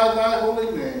magnify thy holy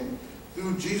name,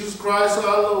 through Jesus Christ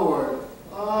our Lord.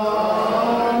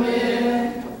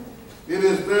 Amen. It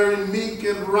is very meek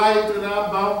and right in our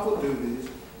bountiful duties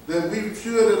that we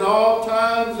should at all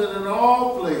times and in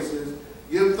all places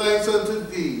give thanks unto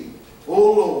thee,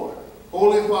 O Lord,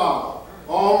 Holy Father,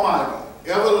 Almighty,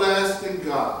 everlasting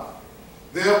God.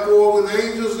 Therefore, with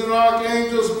angels and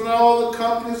archangels and all the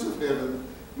companies of heaven,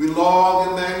 we laud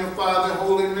and magnify the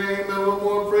holy name,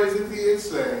 evermore praising thee and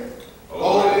saying,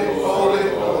 Holy, holy,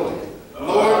 holy,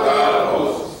 Lord God of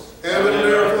hosts, heaven and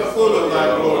earth are full of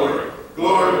thy glory.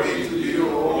 Glory be to you,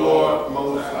 O Lord,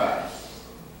 most high.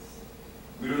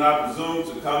 We do not presume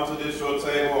to come to this your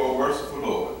table, O worshipful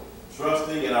Lord,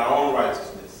 trusting in our own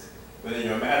righteousness, but in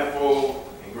your manifold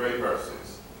and great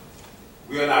mercies.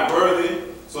 We are not worthy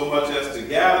so much as to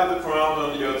gather the crumbs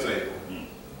under your table,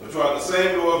 but you are the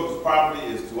same Lord whose property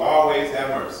is to always have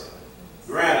mercy.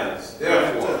 Grant us,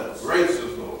 therefore,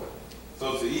 gracious Lord,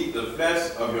 so to eat the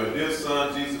flesh of your dear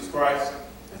Son, Jesus Christ,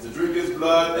 and to drink his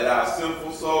blood, that our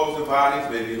sinful souls and bodies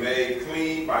may be made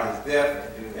clean by his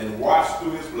death and washed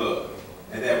through his blood,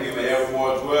 and that we may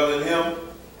evermore dwell in him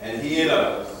and he in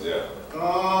us. Yeah.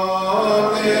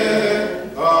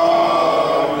 Amen.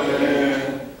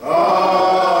 Amen.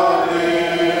 Amen.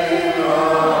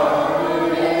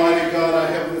 Almighty God, our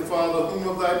heavenly Father, whom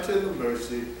of thy tender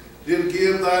mercy did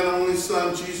give thine only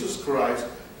Son, Jesus Christ,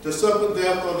 to suffer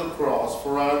death on the cross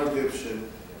for our redemption,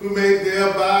 who made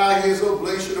thereby his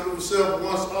oblation of himself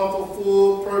once offer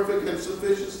full, perfect, and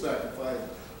sufficient sacrifice,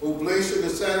 oblation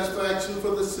and satisfaction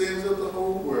for the sins of the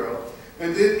whole world,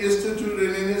 and then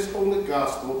instituted in his holy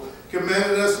gospel,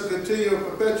 commanded us to continue a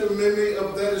perpetual memory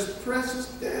of that his precious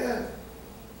death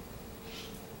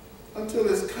until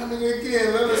his coming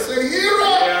again. Let us say, hear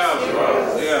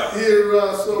us! Yeah. Hear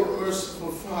us, O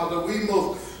merciful Father. We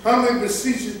most humbly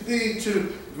beseech thee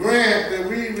to grant that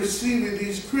we receive in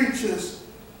these creatures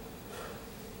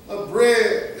a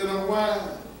bread and a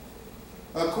wine,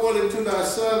 according to thy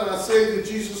Son, our Savior,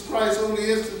 Jesus Christ,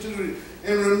 only instituted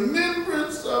in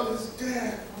remembrance of his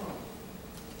death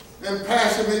and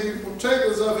passion, may be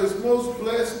partakers of his most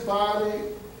blessed body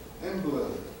and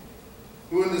blood,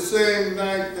 who in the same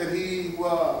night that he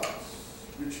was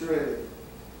betrayed,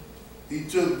 he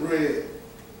took bread.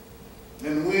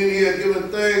 And when he had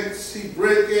given thanks, he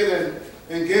brake it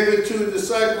and gave it to his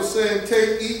disciples, saying,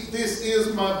 Take, eat, this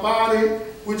is my body,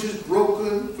 which is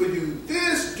broken for you.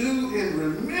 This do in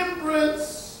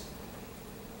remembrance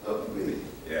of me.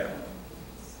 Yeah.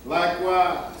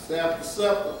 Likewise, after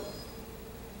supper,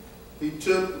 he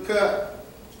took the cup.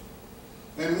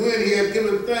 And when he had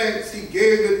given thanks, he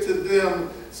gave it to them,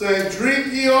 saying,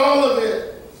 Drink ye all of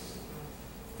it.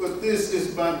 For this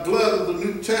is my blood of the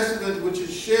New Testament, which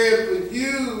is shed for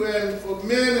you and for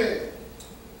many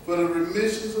for the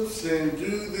remissions of sin.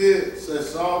 Do this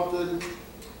as often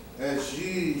as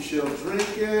ye shall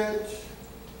drink it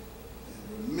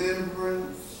in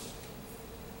remembrance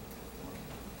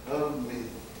of me.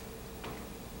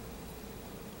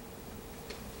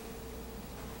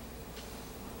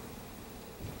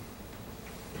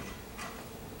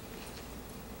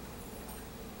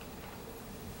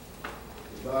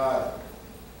 The body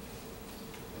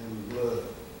and the blood.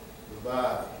 The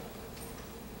body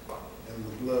and the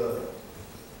blood.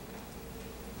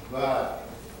 The body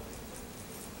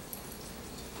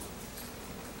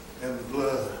and the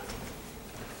blood,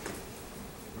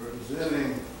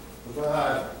 representing the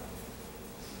body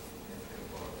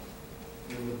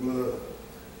and the blood,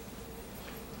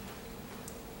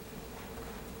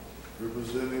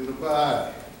 representing the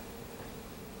body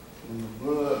and the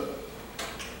blood,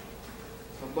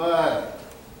 the body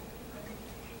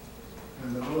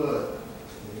and the blood,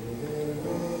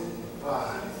 the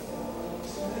body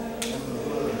and the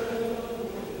blood,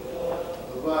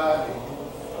 the body.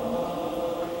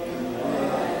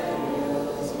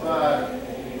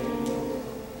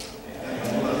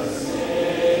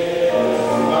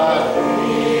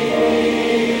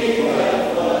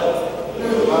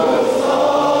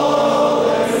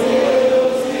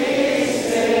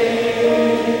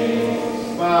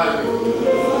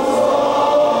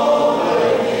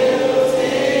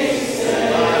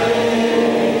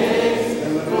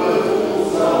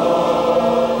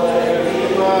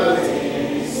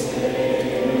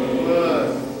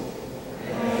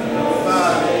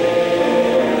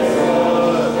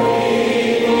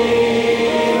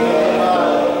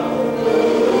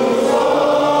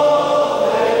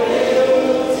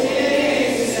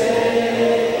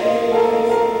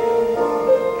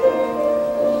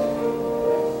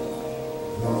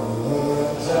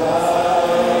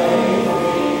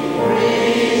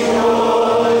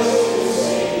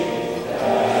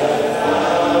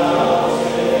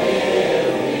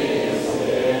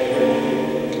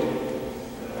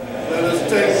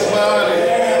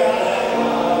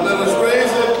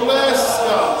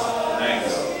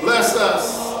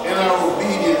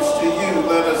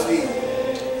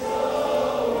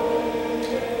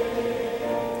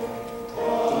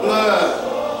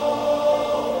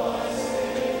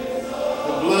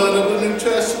 the New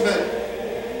Testament.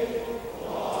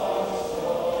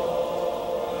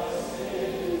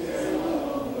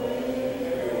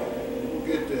 We'll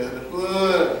get there. The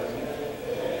blood.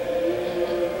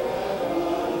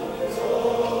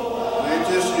 They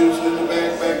just used it in the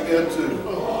back there too. The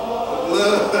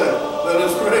blood. Let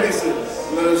us raise it.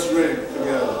 Let us ring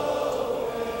together.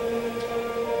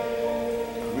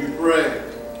 We pray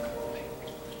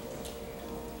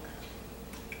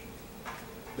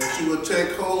that you will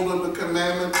take hold of the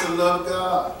commandment to love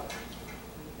God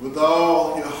with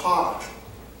all your heart,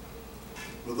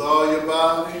 with all your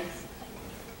body,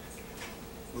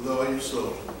 with all your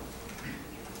soul.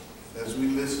 As we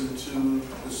listen to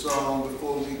the song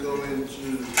before we go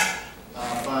into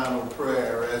our final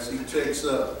prayer, as he takes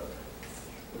up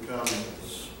the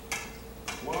comments.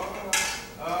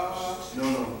 No,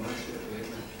 not yet.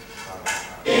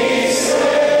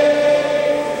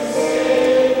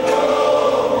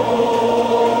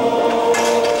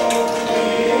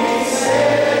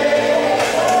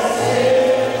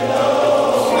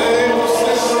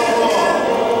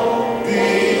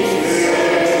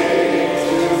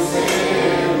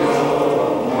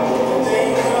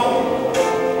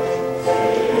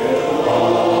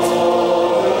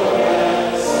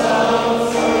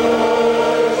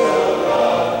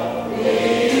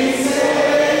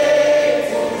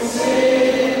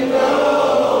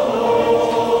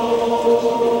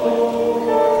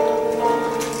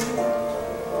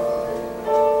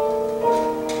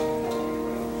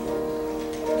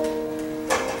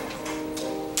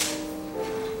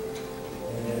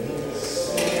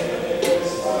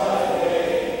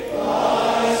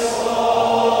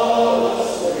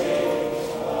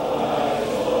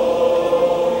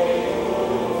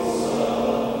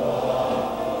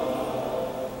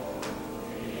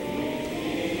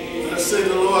 Say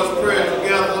the Lord's Prayer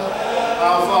together.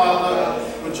 Our Father,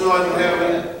 which art in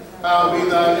heaven, hallowed be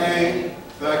thy name.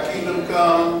 Thy kingdom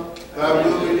come, thy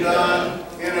will be done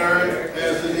in earth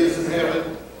as it is in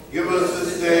heaven. Give us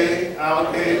this day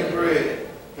our daily bread,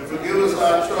 and forgive us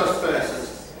our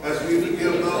trespasses, as we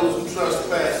forgive those who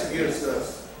trespass against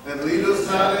us. And lead us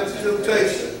not into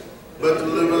temptation, but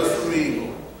deliver us from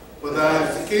evil. For thine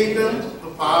is the kingdom, the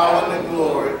power, and the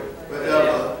glory,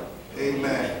 forever.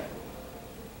 Amen.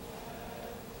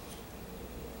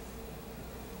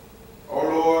 O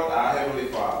Lord, our Heavenly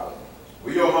Father,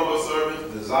 we, your humble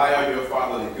servants, desire your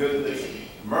fatherly goodness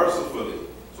mercifully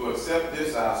to accept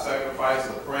this our sacrifice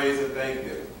of praise and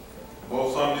thanksgiving,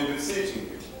 most humbly beseeching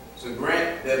you to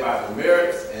grant that by the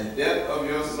merits and death of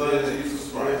your Son,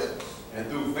 Jesus Christ, and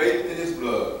through faith in his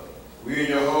blood, we and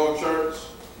your whole church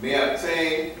may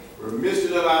obtain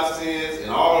remission of our sins and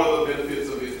all other benefits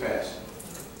of his passion.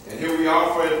 And here we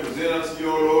offer and present unto you,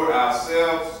 O Lord,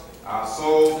 ourselves, our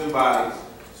souls and bodies,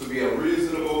 to be a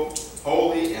reasonable,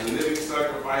 holy, and living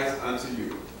sacrifice unto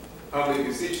you. Humbly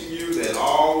beseeching you that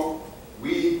all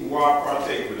we who are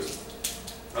partakers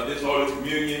of this Holy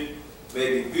Communion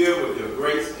may be filled with your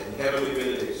grace and heavenly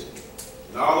benediction.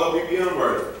 And although we be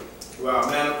unworthy, through our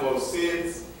manifold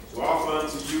sins, to offer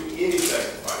unto you any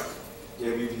sacrifice,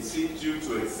 yet we beseech you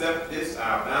to accept this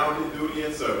our bounden duty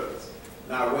and service,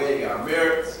 not weighing our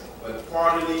merits, but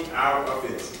pardoning our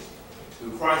offenses.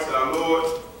 Through Christ our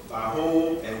Lord, by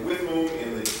whom and with whom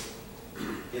in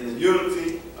the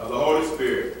unity of the Holy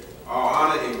Spirit, all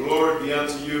honor and glory be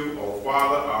unto you, O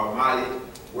Father Almighty,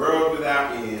 world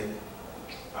without end.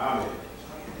 Amen.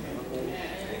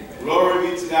 Glory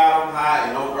be to God on high,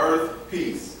 and on earth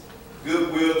peace,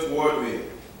 goodwill toward men.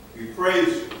 We praise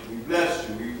you, we bless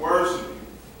you, we worship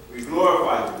you, we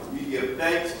glorify you, we give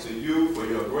thanks to you for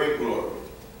your great glory.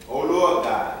 O Lord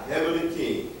God, heavenly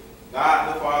King,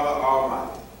 God the Father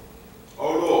Almighty.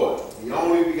 O Lord, the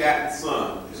only begotten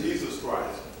Son, Jesus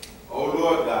Christ. O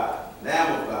Lord God,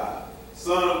 Lamb of God,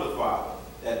 Son of the Father,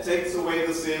 that takes away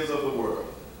the sins of the world.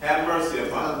 Have mercy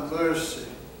upon us. Have mercy.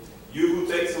 You who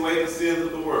takes away the sins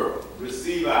of the world,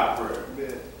 receive our prayer.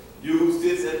 Amen. You who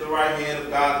sits at the right hand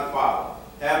of God the Father,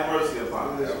 have mercy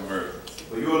upon us. Have mercy.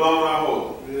 For you alone are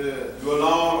holy. Yes. You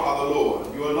alone are the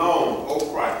Lord. You alone,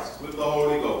 O Christ, with the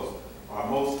Holy Ghost, are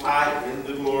most high in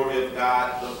the glory of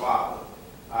God the Father.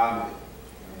 Amen.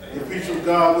 The peace of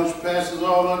God, which passes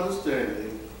all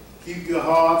understanding, keep your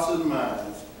hearts and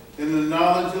minds in the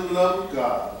knowledge and love of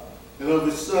God and of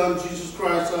his Son, Jesus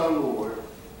Christ our Lord,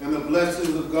 and the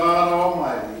blessings of God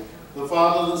Almighty, the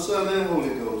Father, the Son, and Holy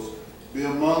Ghost, be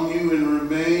among you and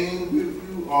remain with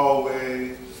you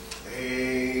always.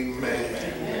 Amen.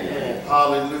 Amen.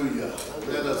 Hallelujah.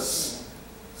 Let us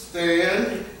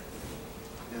stand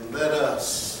and let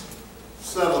us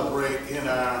celebrate in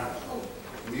our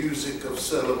music of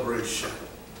celebration.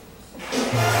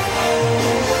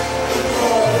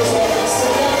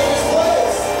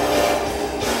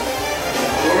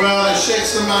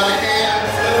 mighty hand.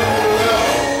 Let them do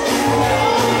well.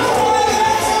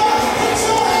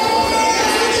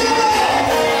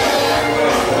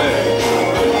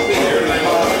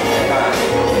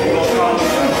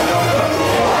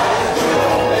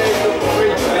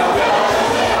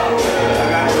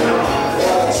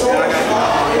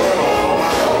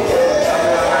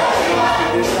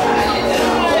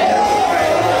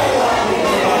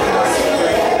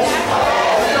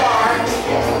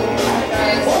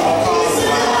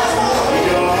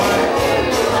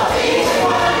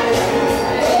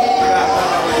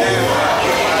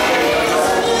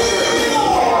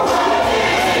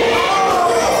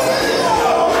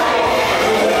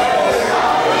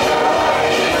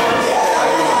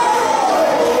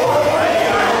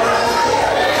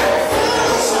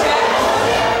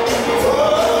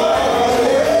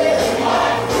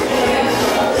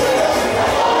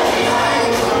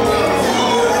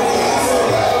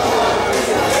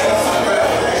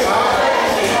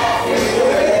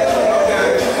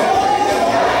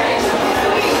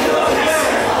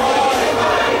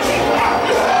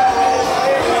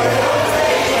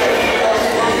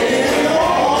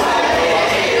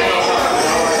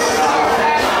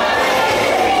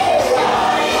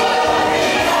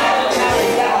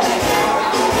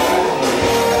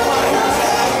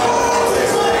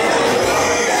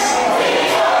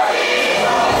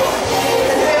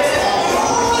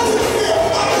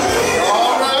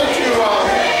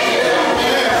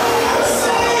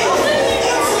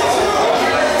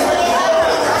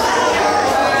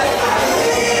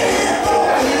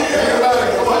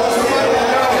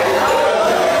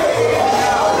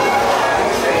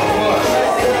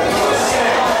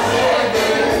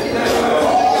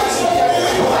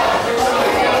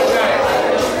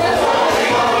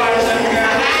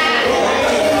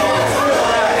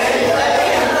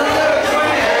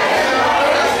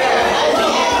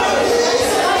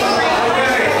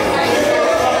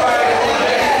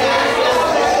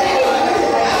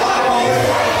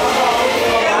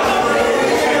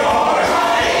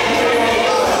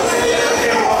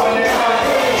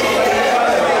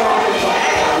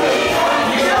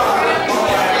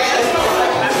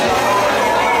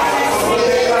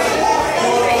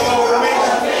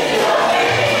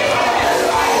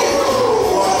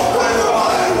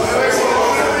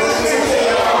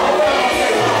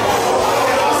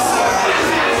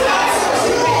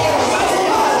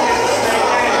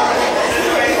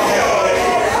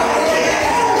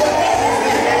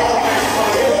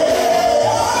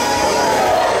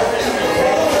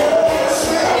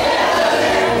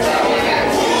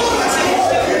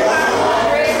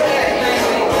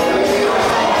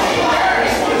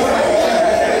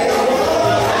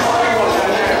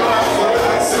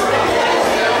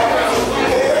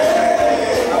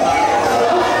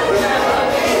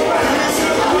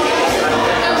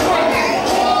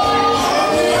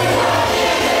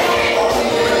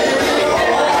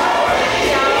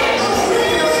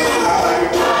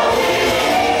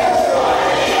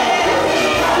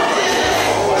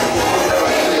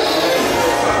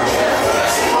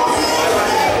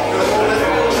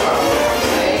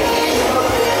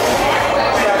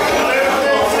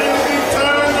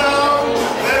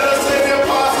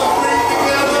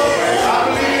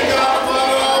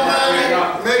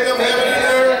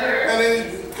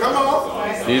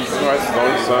 Jesus Christ, His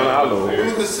only Son, our Lord. Who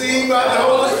was conceived by the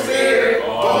Holy Spirit,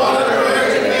 born of the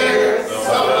Virgin Mary,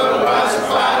 suffered under Pontius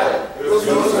Pilate, was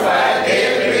crucified,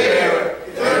 dead, and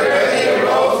buried. Third day he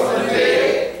rose from the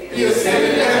dead. He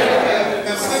ascended to heaven,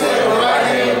 and sitteth at the right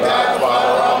hand of God the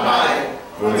Father Almighty.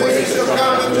 From whence he shall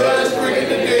come to judge the quick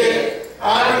and the dead.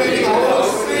 I believe in the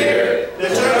Holy Spirit, the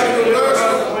church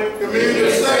universal, communion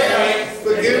of saints,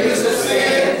 forgiveness of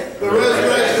sin, the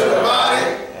resurrection of the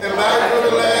body, and life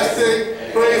everlasting.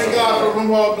 Praise God from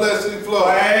whom all blessing flow.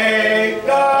 Thank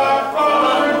God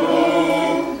from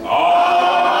whom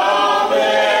all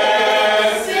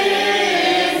blessings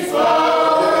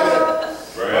flow.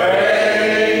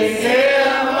 Praise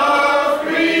Him of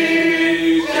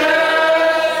creatures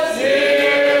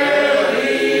dearly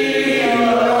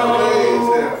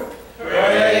known.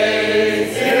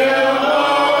 Praise Him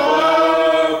above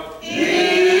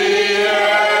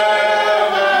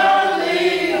the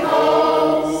heavenly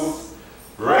hosts.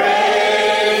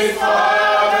 Praise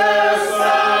Father,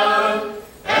 Son,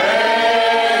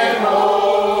 and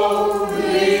Holy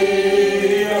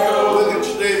Ghost. Look at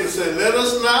your neighbor and say, let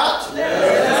us not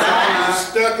be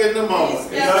stuck in the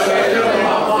moment. May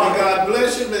God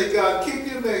bless you. May God keep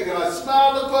you. May God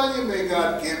smile upon you. May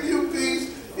God give you peace.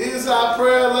 Here's our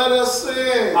prayer. Let us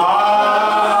sing. Amen.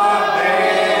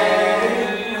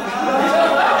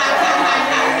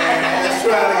 Let's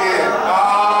try it again.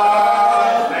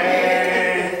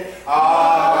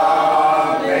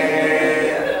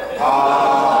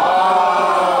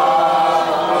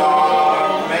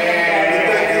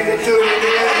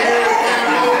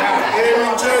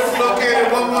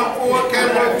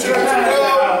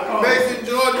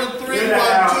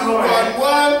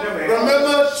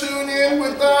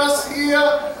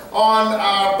 on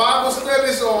our Bible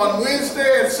studies on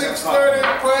Wednesday at 6:30,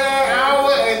 prayer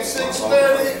hour at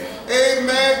 6:30.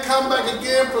 Amen. Come back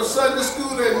again for Sunday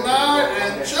school at 9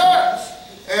 and church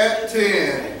at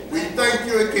 10. We thank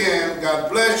you again.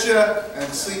 God bless you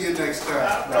and see you next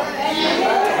time. I'm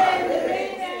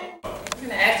going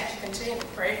to ask that you continue to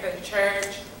pray for the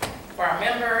church, for our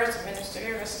members,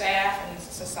 ministerial staff, and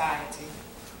society.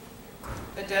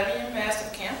 The WMS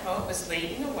of Camp Hope is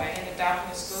leading the way in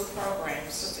adopting the school program.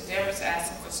 Sister Deborah is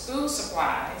asking for school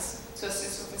supplies to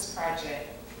assist with this project.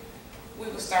 We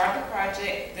will start the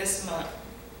project this month.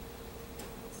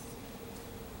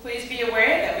 Please be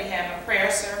aware that we have a prayer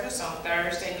service on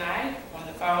Thursday night on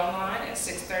the phone line at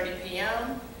 6:30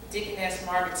 p.m. Deaconess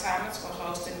Margaret Thomas will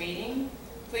host a meeting.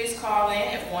 Please call in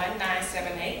at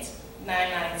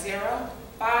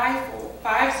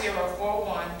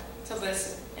 1-978-990-5041 to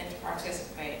listen and to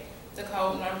participate. The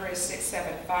code number is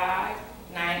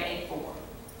 675-984.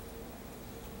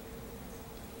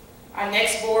 Our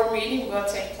next board meeting will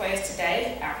take place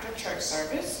today after church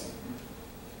service.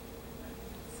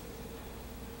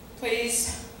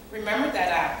 Please remember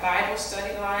that our Bible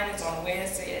study line is on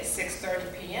Wednesday at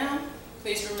 6:30 p.m.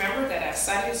 Please remember that our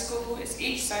Sunday school is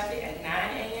each Sunday at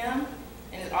 9 a.m.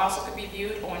 and it also can be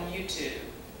viewed on YouTube.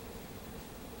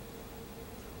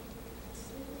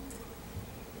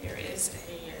 There is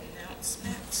an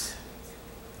announcement.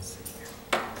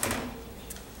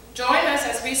 Join us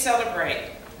as we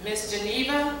celebrate Miss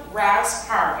Geneva Rouse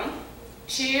Harvey.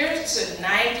 Cheers to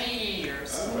 90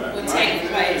 years will take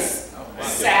place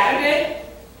Saturday,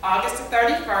 August the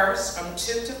 31st from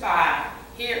 2 to 5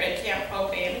 here at Camp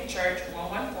Hope AME Church,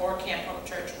 114 Camp Hope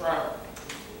Church Road.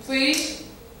 Please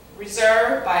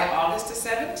reserve by August the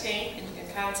 17th and you can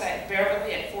contact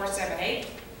Beverly at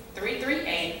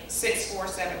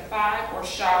 478-338-6475 or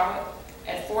Charlotte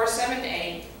at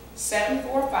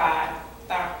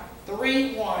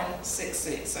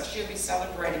 478-745-3166. So she'll be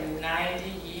celebrating 90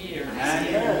 years. Thank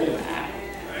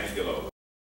you, Lord.